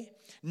way,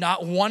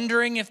 not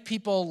wondering if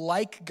people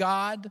like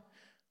God,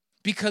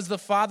 because the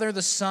Father,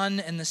 the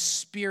Son, and the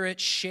Spirit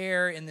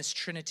share in this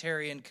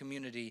Trinitarian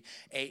community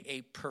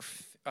a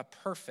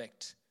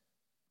perfect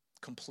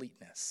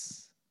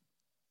completeness.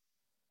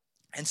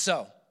 And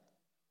so,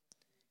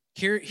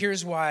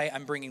 here's why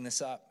I'm bringing this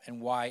up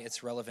and why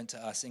it's relevant to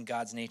us in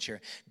God's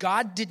nature.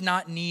 God did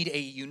not need a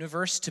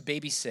universe to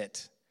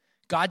babysit.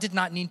 God did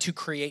not need to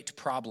create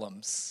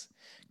problems.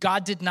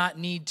 God did not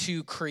need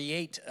to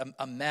create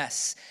a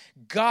mess.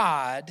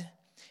 God,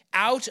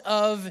 out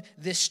of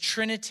this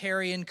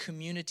Trinitarian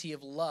community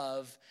of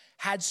love,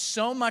 had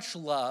so much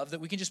love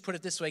that we can just put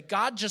it this way: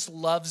 God just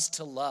loves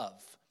to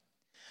love.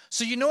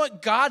 So you know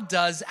what God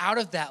does out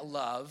of that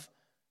love?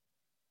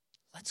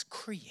 Let's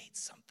create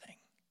something.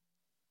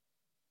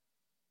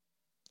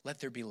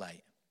 Let there be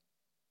light.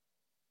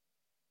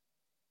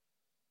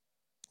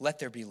 Let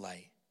there be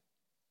light.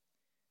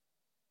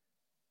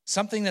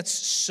 Something that's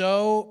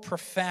so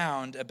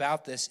profound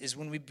about this is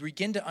when we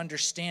begin to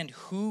understand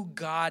who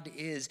God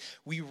is,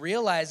 we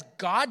realize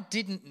God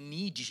didn't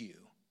need you.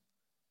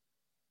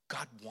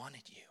 God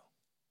wanted you.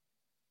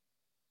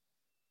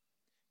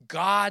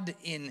 God,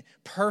 in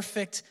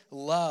perfect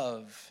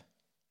love,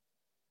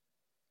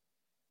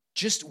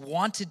 just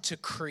wanted to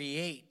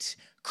create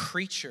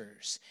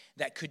creatures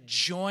that could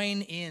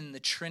join in the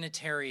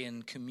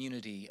Trinitarian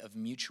community of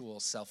mutual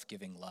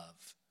self-giving love.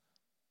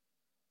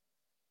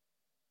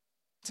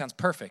 Sounds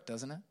perfect,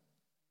 doesn't it?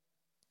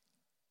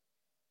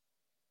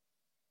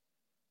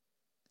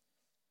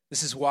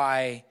 This is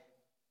why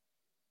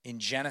in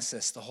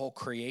Genesis, the whole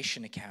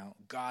creation account,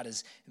 God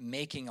is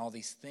making all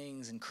these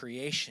things in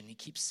creation. He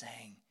keeps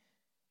saying,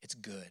 it's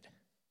good.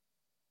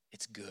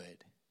 It's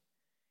good.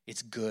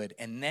 It's good.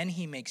 And then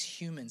he makes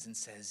humans and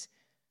says,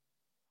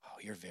 oh,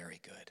 you're very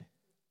good.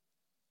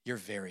 You're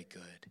very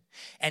good.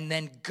 And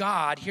then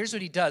God, here's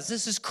what he does.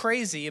 This is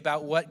crazy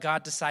about what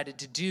God decided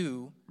to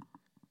do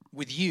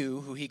with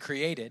you, who he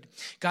created.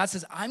 God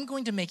says, I'm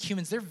going to make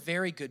humans, they're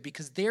very good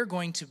because they're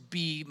going to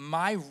be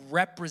my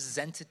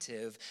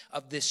representative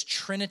of this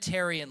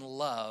Trinitarian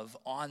love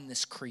on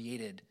this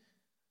created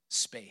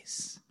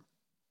space.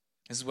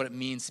 This is what it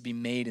means to be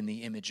made in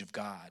the image of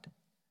God.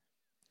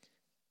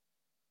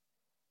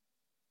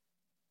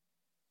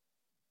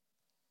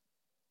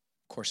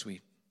 Of course,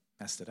 we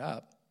messed it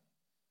up.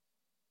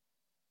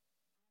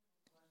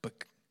 But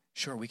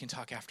sure, we can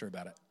talk after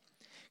about it.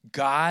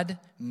 God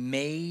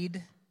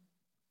made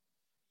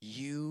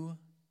you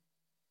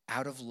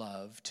out of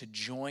love to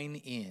join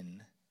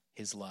in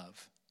his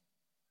love.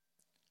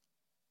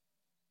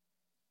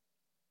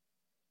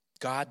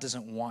 God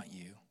doesn't want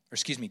you,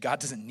 God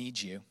doesn't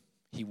need you.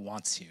 He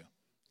wants you.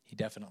 He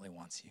definitely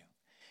wants you.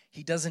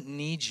 He doesn't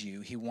need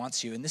you. He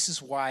wants you. And this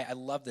is why I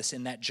love this.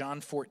 In that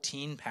John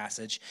 14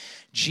 passage,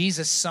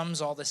 Jesus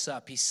sums all this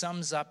up. He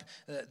sums up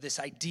this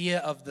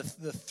idea of the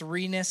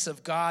threeness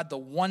of God, the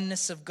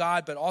oneness of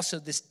God, but also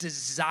this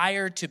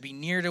desire to be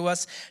near to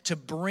us, to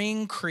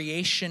bring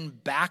creation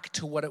back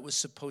to what it was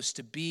supposed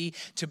to be,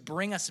 to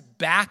bring us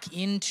back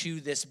into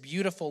this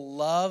beautiful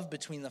love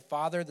between the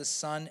Father, the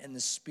Son, and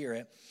the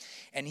Spirit.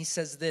 And he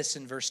says this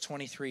in verse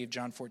 23 of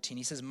John 14.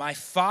 He says, my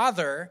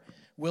Father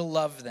will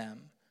love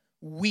them.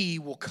 We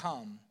will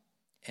come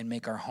and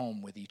make our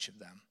home with each of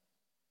them.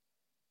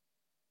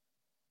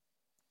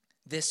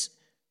 This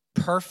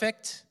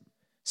perfect,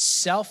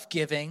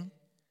 self-giving,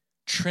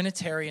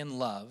 Trinitarian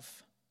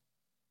love,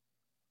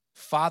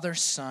 Father,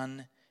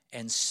 Son,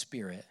 and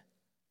Spirit,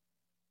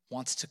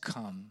 wants to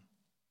come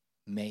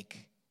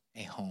make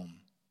a home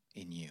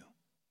in you.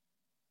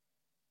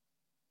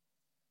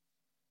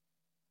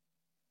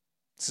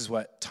 This is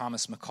what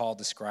Thomas McCall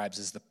describes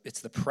as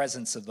it's the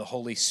presence of the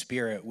Holy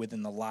Spirit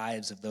within the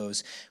lives of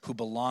those who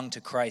belong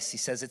to Christ. He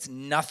says it's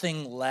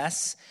nothing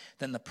less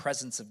than the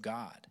presence of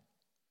God.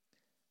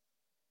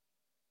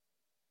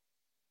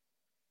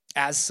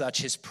 As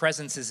such, his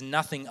presence is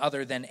nothing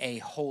other than a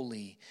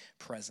holy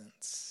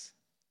presence.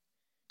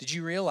 Did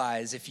you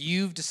realize if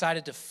you've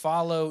decided to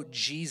follow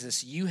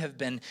Jesus, you have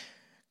been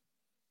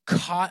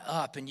caught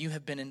up and you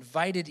have been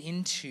invited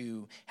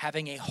into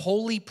having a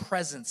holy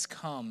presence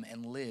come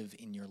and live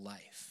in your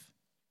life?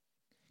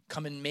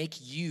 Come and make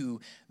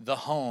you the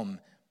home.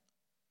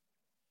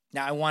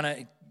 Now, I want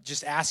to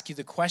just ask you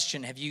the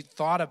question, have you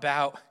thought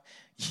about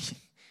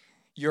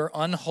your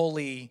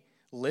unholy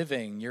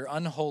living, your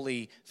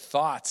unholy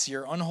thoughts,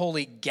 your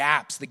unholy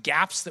gaps, the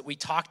gaps that we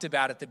talked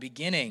about at the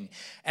beginning?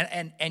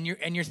 And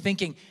you're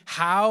thinking,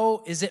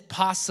 how is it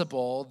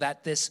possible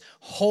that this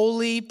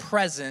holy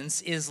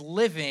presence is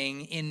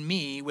living in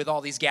me with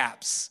all these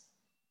gaps?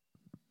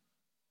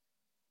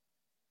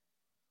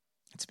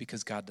 It's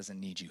because God doesn't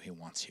need you, he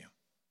wants you.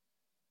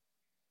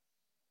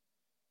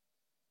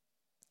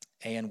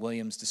 A.N.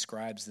 Williams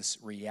describes this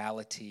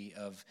reality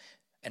of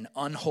an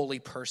unholy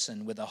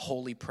person with a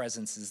holy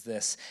presence is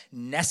this: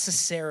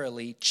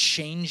 necessarily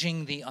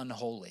changing the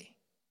unholy.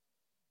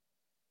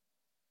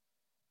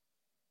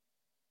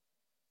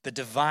 The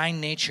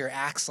divine nature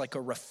acts like a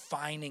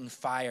refining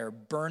fire,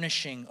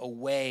 burnishing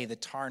away the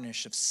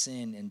tarnish of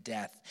sin and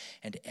death,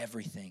 and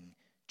everything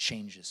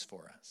changes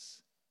for us.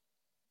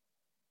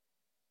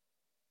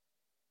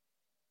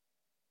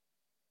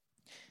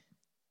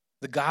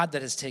 The God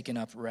that has taken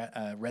up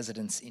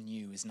residence in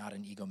you is not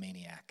an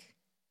egomaniac.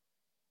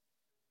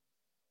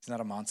 He's not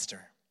a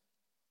monster.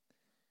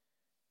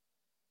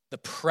 The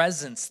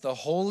presence, the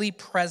holy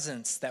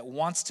presence that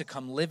wants to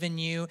come live in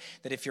you,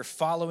 that if you're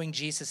following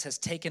Jesus has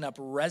taken up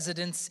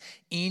residence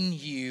in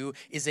you,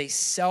 is a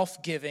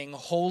self-giving,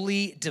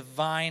 holy,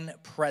 divine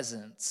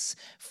presence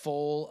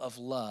full of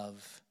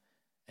love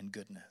and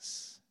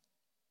goodness.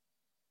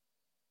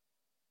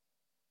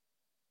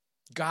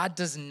 God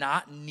does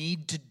not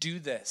need to do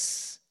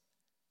this.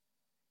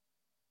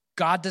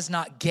 God does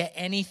not get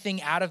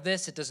anything out of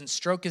this. It doesn't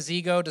stroke his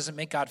ego, doesn't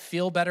make God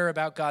feel better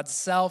about God's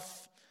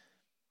self.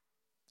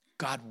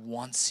 God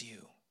wants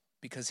you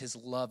because his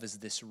love is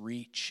this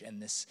rich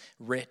and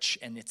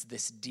it's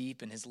this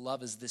deep, and his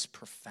love is this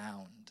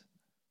profound.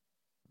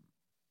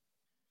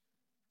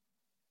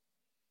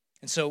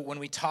 And so when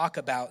we talk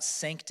about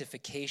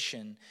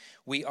sanctification,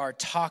 we are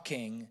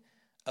talking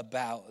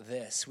about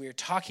this. We are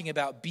talking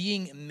about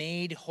being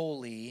made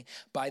holy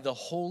by the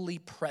holy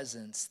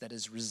presence that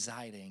is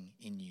residing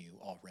in you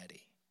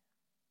already.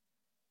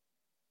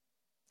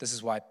 This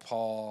is why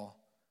Paul,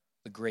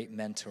 the great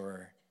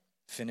mentor,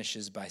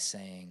 finishes by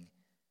saying,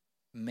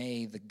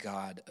 "May the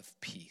God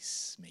of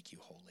peace make you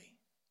holy."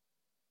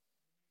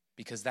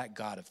 Because that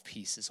God of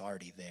peace is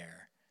already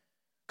there.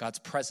 God's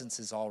presence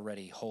is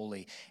already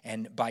holy,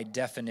 and by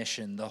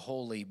definition, the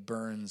holy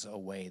burns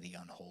away the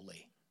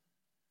unholy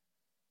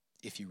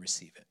if you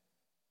receive it.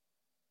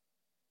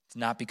 It's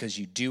not because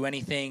you do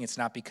anything. It's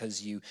not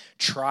because you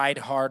tried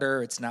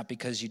harder. It's not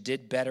because you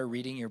did better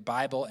reading your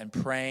Bible and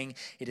praying.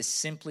 It is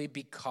simply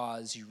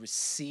because you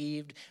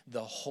received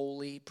the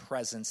holy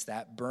presence,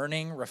 that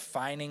burning,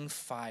 refining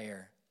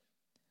fire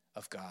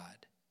of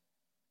God.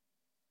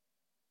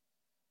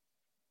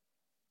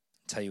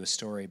 I'll tell you a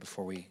story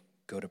before we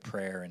go to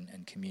prayer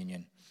and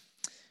communion.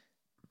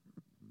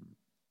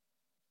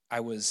 I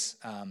was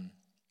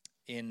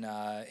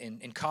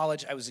in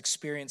college. I was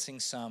experiencing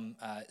some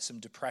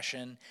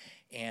depression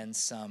and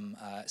some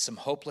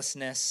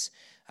hopelessness,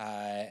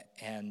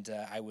 and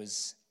I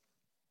was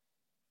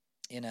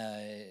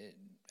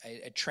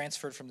I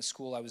transferred from the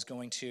school I was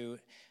going to.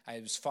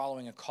 I was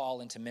following a call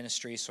into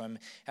ministry, so I'm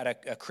at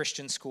a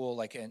Christian school,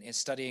 like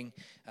studying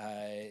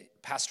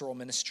pastoral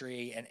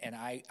ministry, and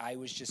I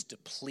was just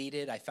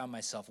depleted. I found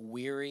myself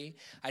weary.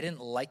 I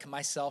didn't like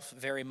myself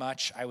very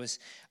much. I was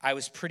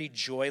pretty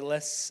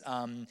joyless.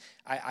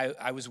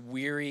 I was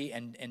weary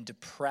and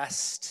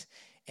depressed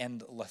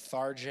and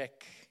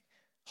lethargic,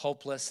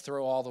 hopeless.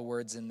 Throw all the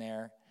words in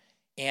there,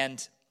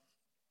 and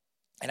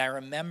I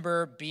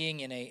remember being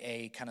in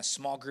a kind of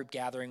small group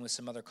gathering with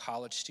some other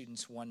college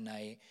students one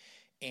night,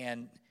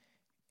 and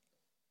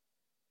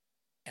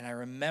I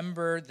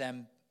remember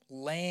them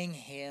laying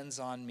hands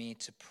on me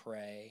to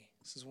pray.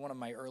 This is one of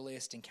my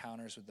earliest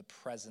encounters with the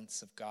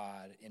presence of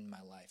God in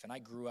my life. And I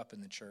grew up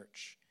in the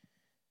church,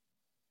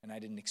 and I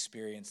didn't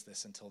experience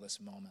this until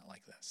this moment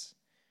like this.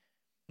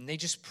 And they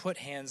just put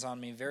hands on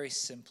me very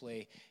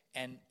simply,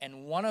 and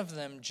one of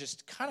them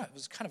just it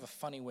was kind of a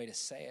funny way to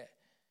say it.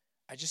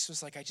 I just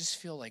was like, I just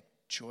feel like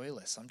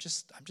joyless. I'm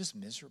just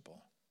miserable.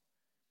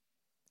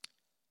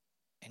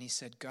 And he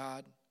said,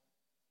 God,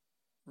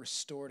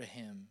 restore to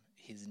him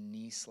his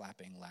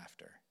knee-slapping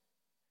laughter.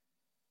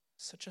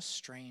 Such a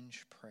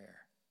strange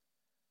prayer.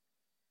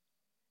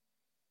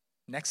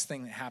 Next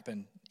thing that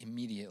happened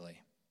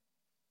immediately,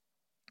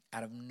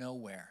 out of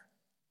nowhere,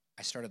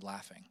 I started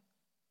laughing.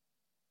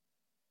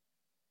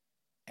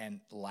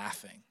 And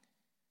laughing.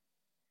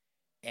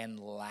 and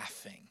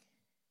laughing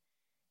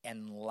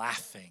and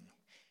laughing.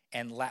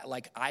 And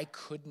like I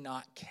could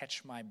not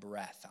catch my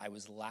breath. I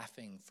was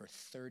laughing for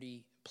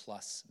 30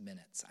 plus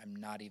minutes. I'm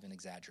not even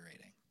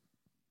exaggerating.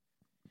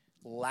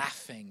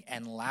 Laughing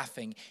and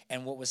laughing.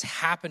 And what was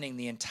happening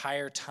the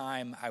entire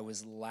time I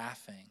was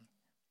laughing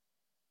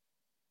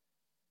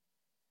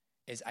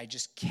is I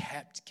just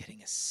kept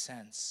getting a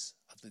sense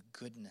of the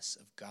goodness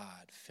of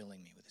God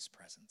filling me with his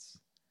presence.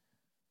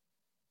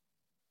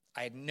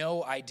 I had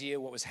no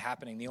idea what was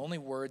happening. The only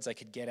words I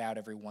could get out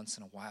every once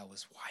in a while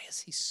was, why is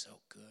he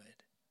so good?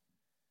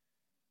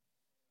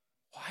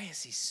 Why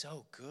is he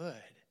so good?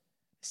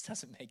 This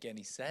doesn't make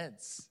any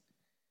sense.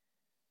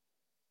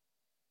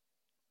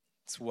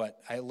 It's what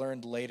I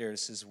learned later.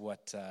 This is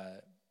what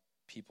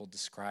people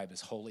describe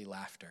as holy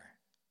laughter.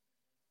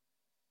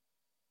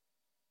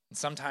 And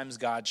sometimes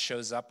God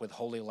shows up with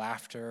holy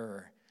laughter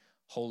or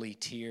holy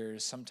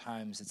tears.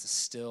 Sometimes it's a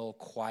still,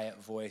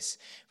 quiet voice.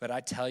 But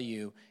I tell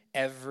you,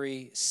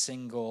 every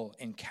single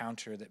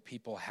encounter that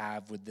people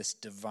have with this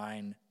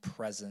divine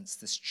presence,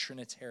 this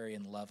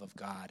Trinitarian love of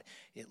God,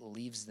 it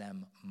leaves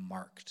them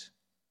marked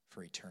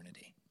for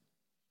eternity.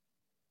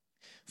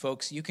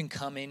 Folks, you can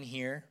come in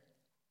here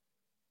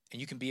and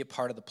you can be a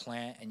part of the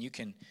plant, and you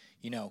can,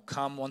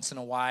 come once in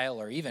a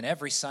while or even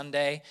every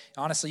Sunday.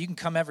 Honestly, you can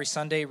come every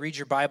Sunday, read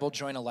your Bible,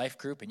 join a life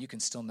group, and you can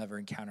still never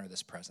encounter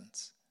this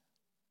presence.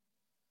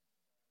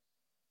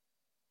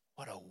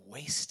 What a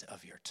waste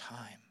of your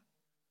time.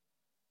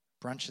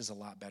 Brunch is a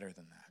lot better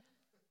than that.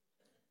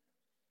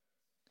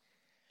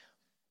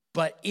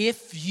 But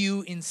if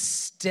you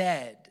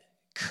instead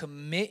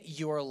commit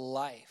your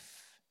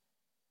life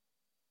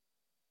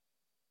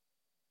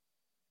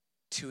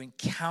to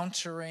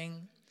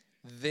encountering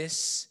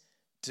this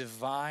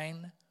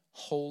divine,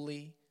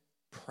 holy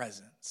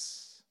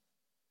presence,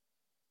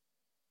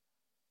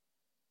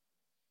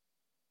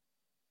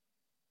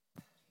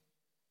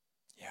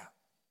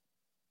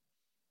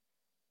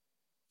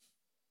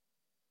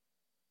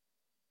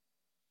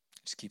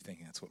 just keep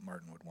thinking that's what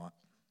Martin would want.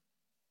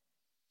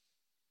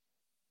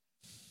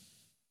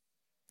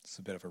 It's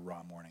a bit of a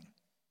raw morning.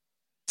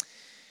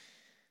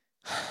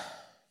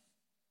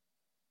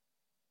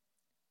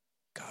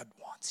 God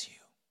wants you.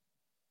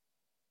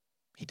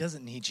 He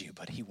doesn't need you,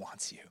 but he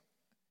wants you.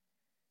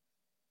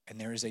 And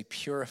there is a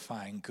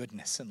purifying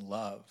goodness and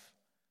love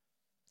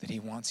that he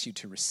wants you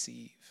to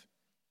receive.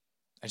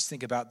 I just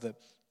think about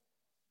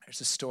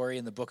there's a story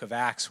in the book of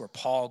Acts where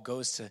Paul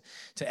goes to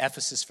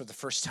Ephesus for the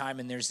first time,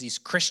 and there's these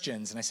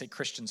Christians, and I say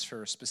Christians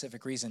for a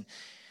specific reason.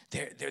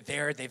 They're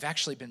there. They've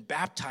actually been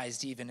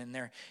baptized even, and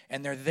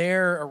they're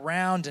there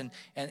around, and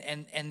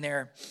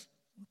they're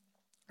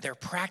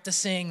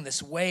practicing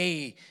this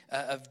way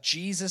of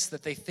Jesus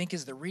that they think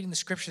is they're reading the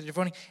scripture, they're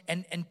devoting.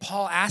 And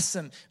Paul asks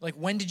them, like,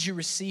 when did you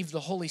receive the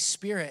Holy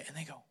Spirit? And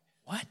they go,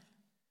 what?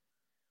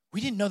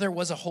 We didn't know there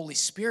was a Holy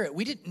Spirit.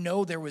 We didn't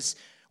know there was.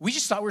 We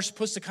just thought we were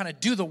supposed to kind of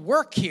do the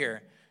work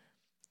here.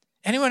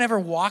 Anyone ever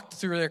walked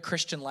through their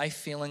Christian life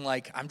feeling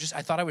like,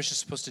 I thought I was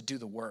just supposed to do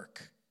the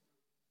work?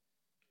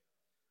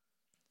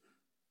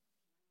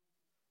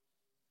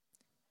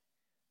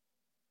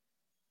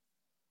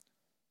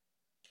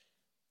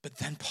 But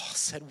then Paul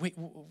said, wait,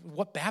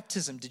 what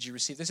baptism did you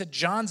receive? They said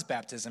John's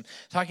baptism,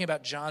 talking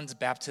about John's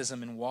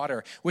baptism in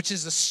water, which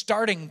is the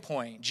starting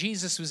point.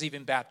 Jesus was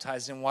even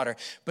baptized in water.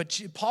 But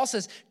Paul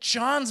says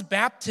John's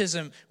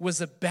baptism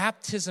was a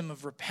baptism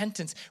of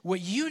repentance.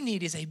 What you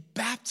need is a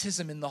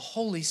baptism in the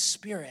Holy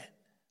Spirit.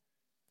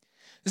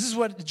 This is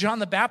what John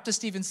the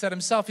Baptist even said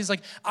himself. He's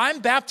like, I'm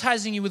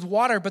baptizing you with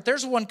water, but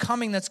there's one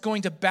coming that's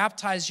going to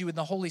baptize you in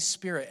the Holy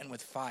Spirit and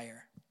with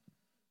fire.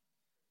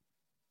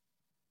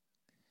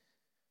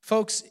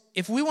 Folks,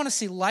 if we want to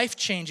see life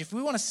change, if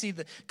we want to see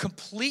the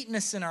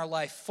completeness in our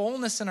life,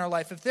 fullness in our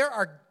life, if there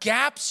are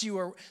gaps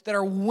that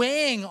are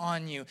weighing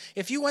on you,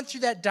 if you went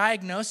through that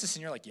diagnosis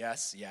and you're like,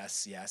 yes,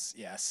 yes, yes,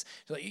 yes,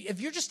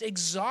 if you're just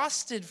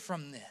exhausted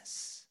from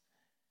this,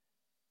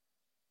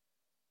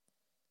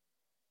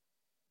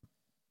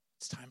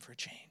 it's time for a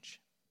change.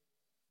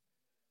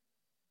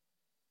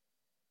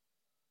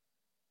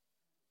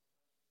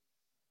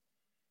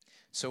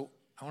 So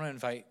I want to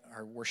invite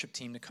our worship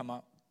team to come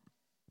up.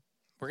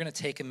 We're going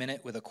to take a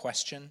minute with a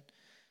question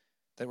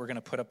that we're going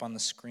to put up on the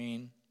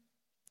screen.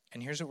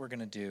 And here's what we're going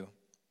to do.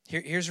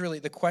 Here's really,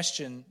 the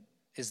question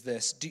is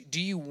this.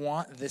 Do you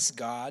want this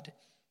God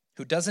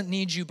who doesn't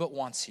need you but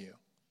wants you?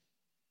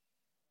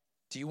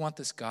 Do you want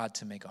this God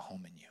to make a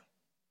home in you?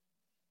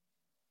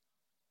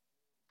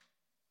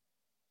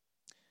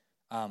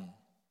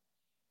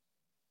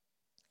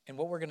 And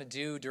what we're going to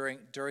do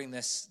during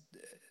this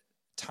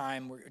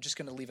time, we're just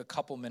going to leave a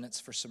couple minutes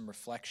for some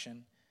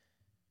reflection.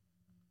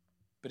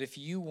 But if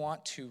you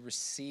want to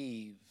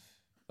receive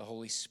the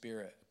Holy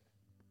Spirit,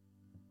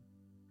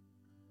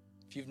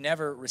 if you've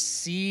never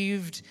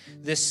received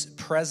this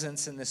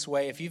presence in this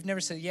way, if you've never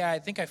said, yeah, I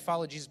think I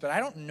follow Jesus, but I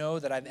don't know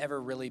that I've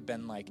ever really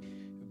been like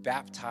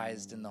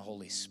baptized in the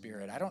Holy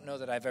Spirit. I don't know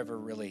that I've ever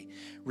really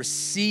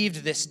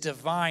received this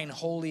divine,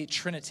 holy,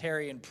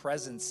 Trinitarian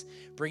presence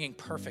bringing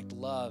perfect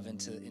love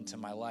into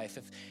my life.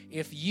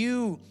 If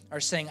you are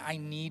saying, I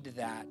need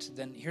that,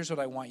 then here's what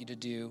I want you to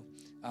do.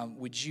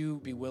 Would you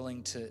be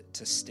willing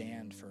to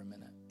stand for a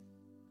minute?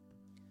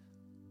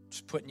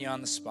 Just putting you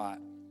on the spot.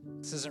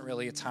 This isn't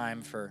really a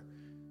time for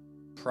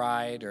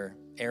pride or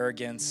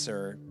arrogance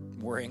or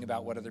worrying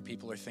about what other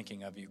people are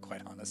thinking of you,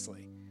 quite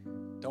honestly.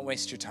 Don't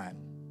waste your time.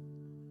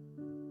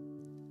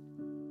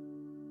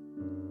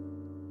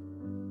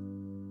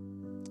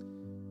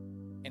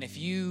 And if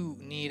you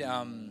need,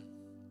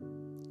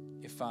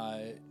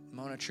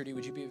 Mona, Trudy,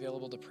 would you be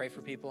available to pray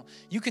for people?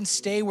 You can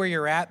stay where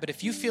you're at, but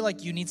if you feel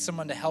like you need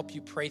someone to help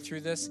you pray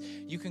through this,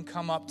 you can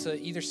come up to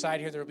either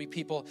side here. There will be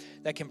people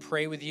that can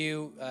pray with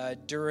you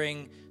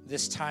during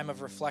this time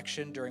of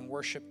reflection, during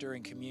worship,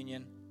 during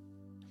communion.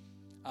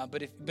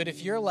 But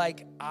if you're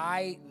like,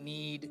 I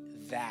need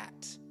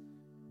that.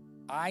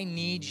 I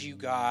need you,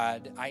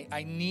 God.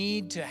 I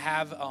need to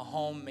have a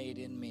home made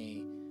in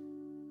me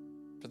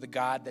for the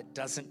God that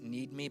doesn't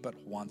need me but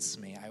wants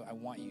me. I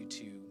want you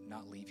to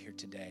not leave here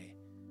today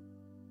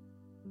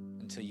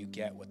until you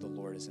get what the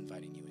Lord is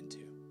inviting you into.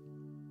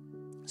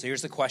 So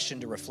here's the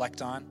question to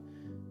reflect on.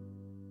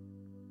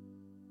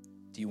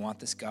 Do you want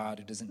this God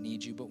who doesn't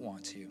need you but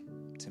wants you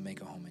to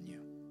make a home in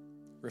you?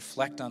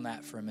 Reflect on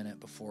that for a minute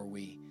before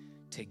we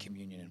take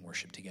communion and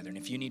worship together. And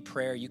if you need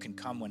prayer, you can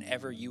come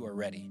whenever you are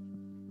ready.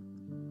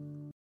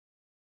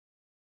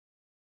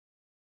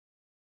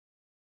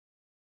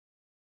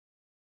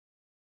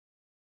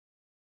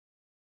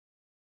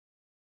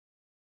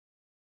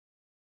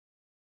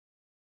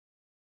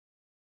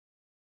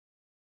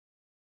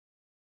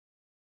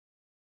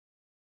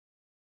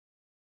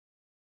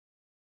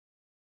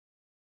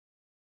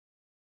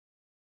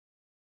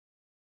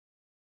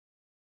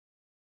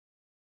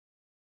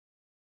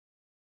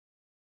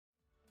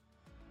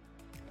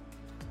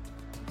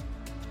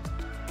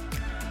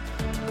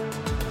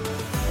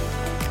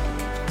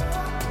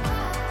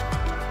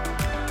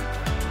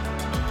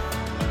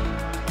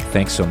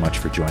 Thanks so much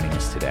for joining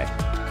us today.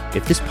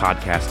 If this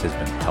podcast has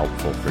been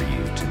helpful for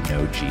you to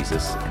know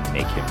Jesus and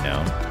make him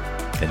known,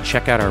 then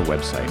check out our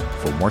website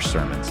for more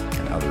sermons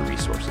and other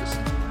resources,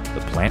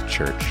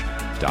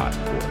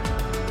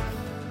 theplantchurch.org.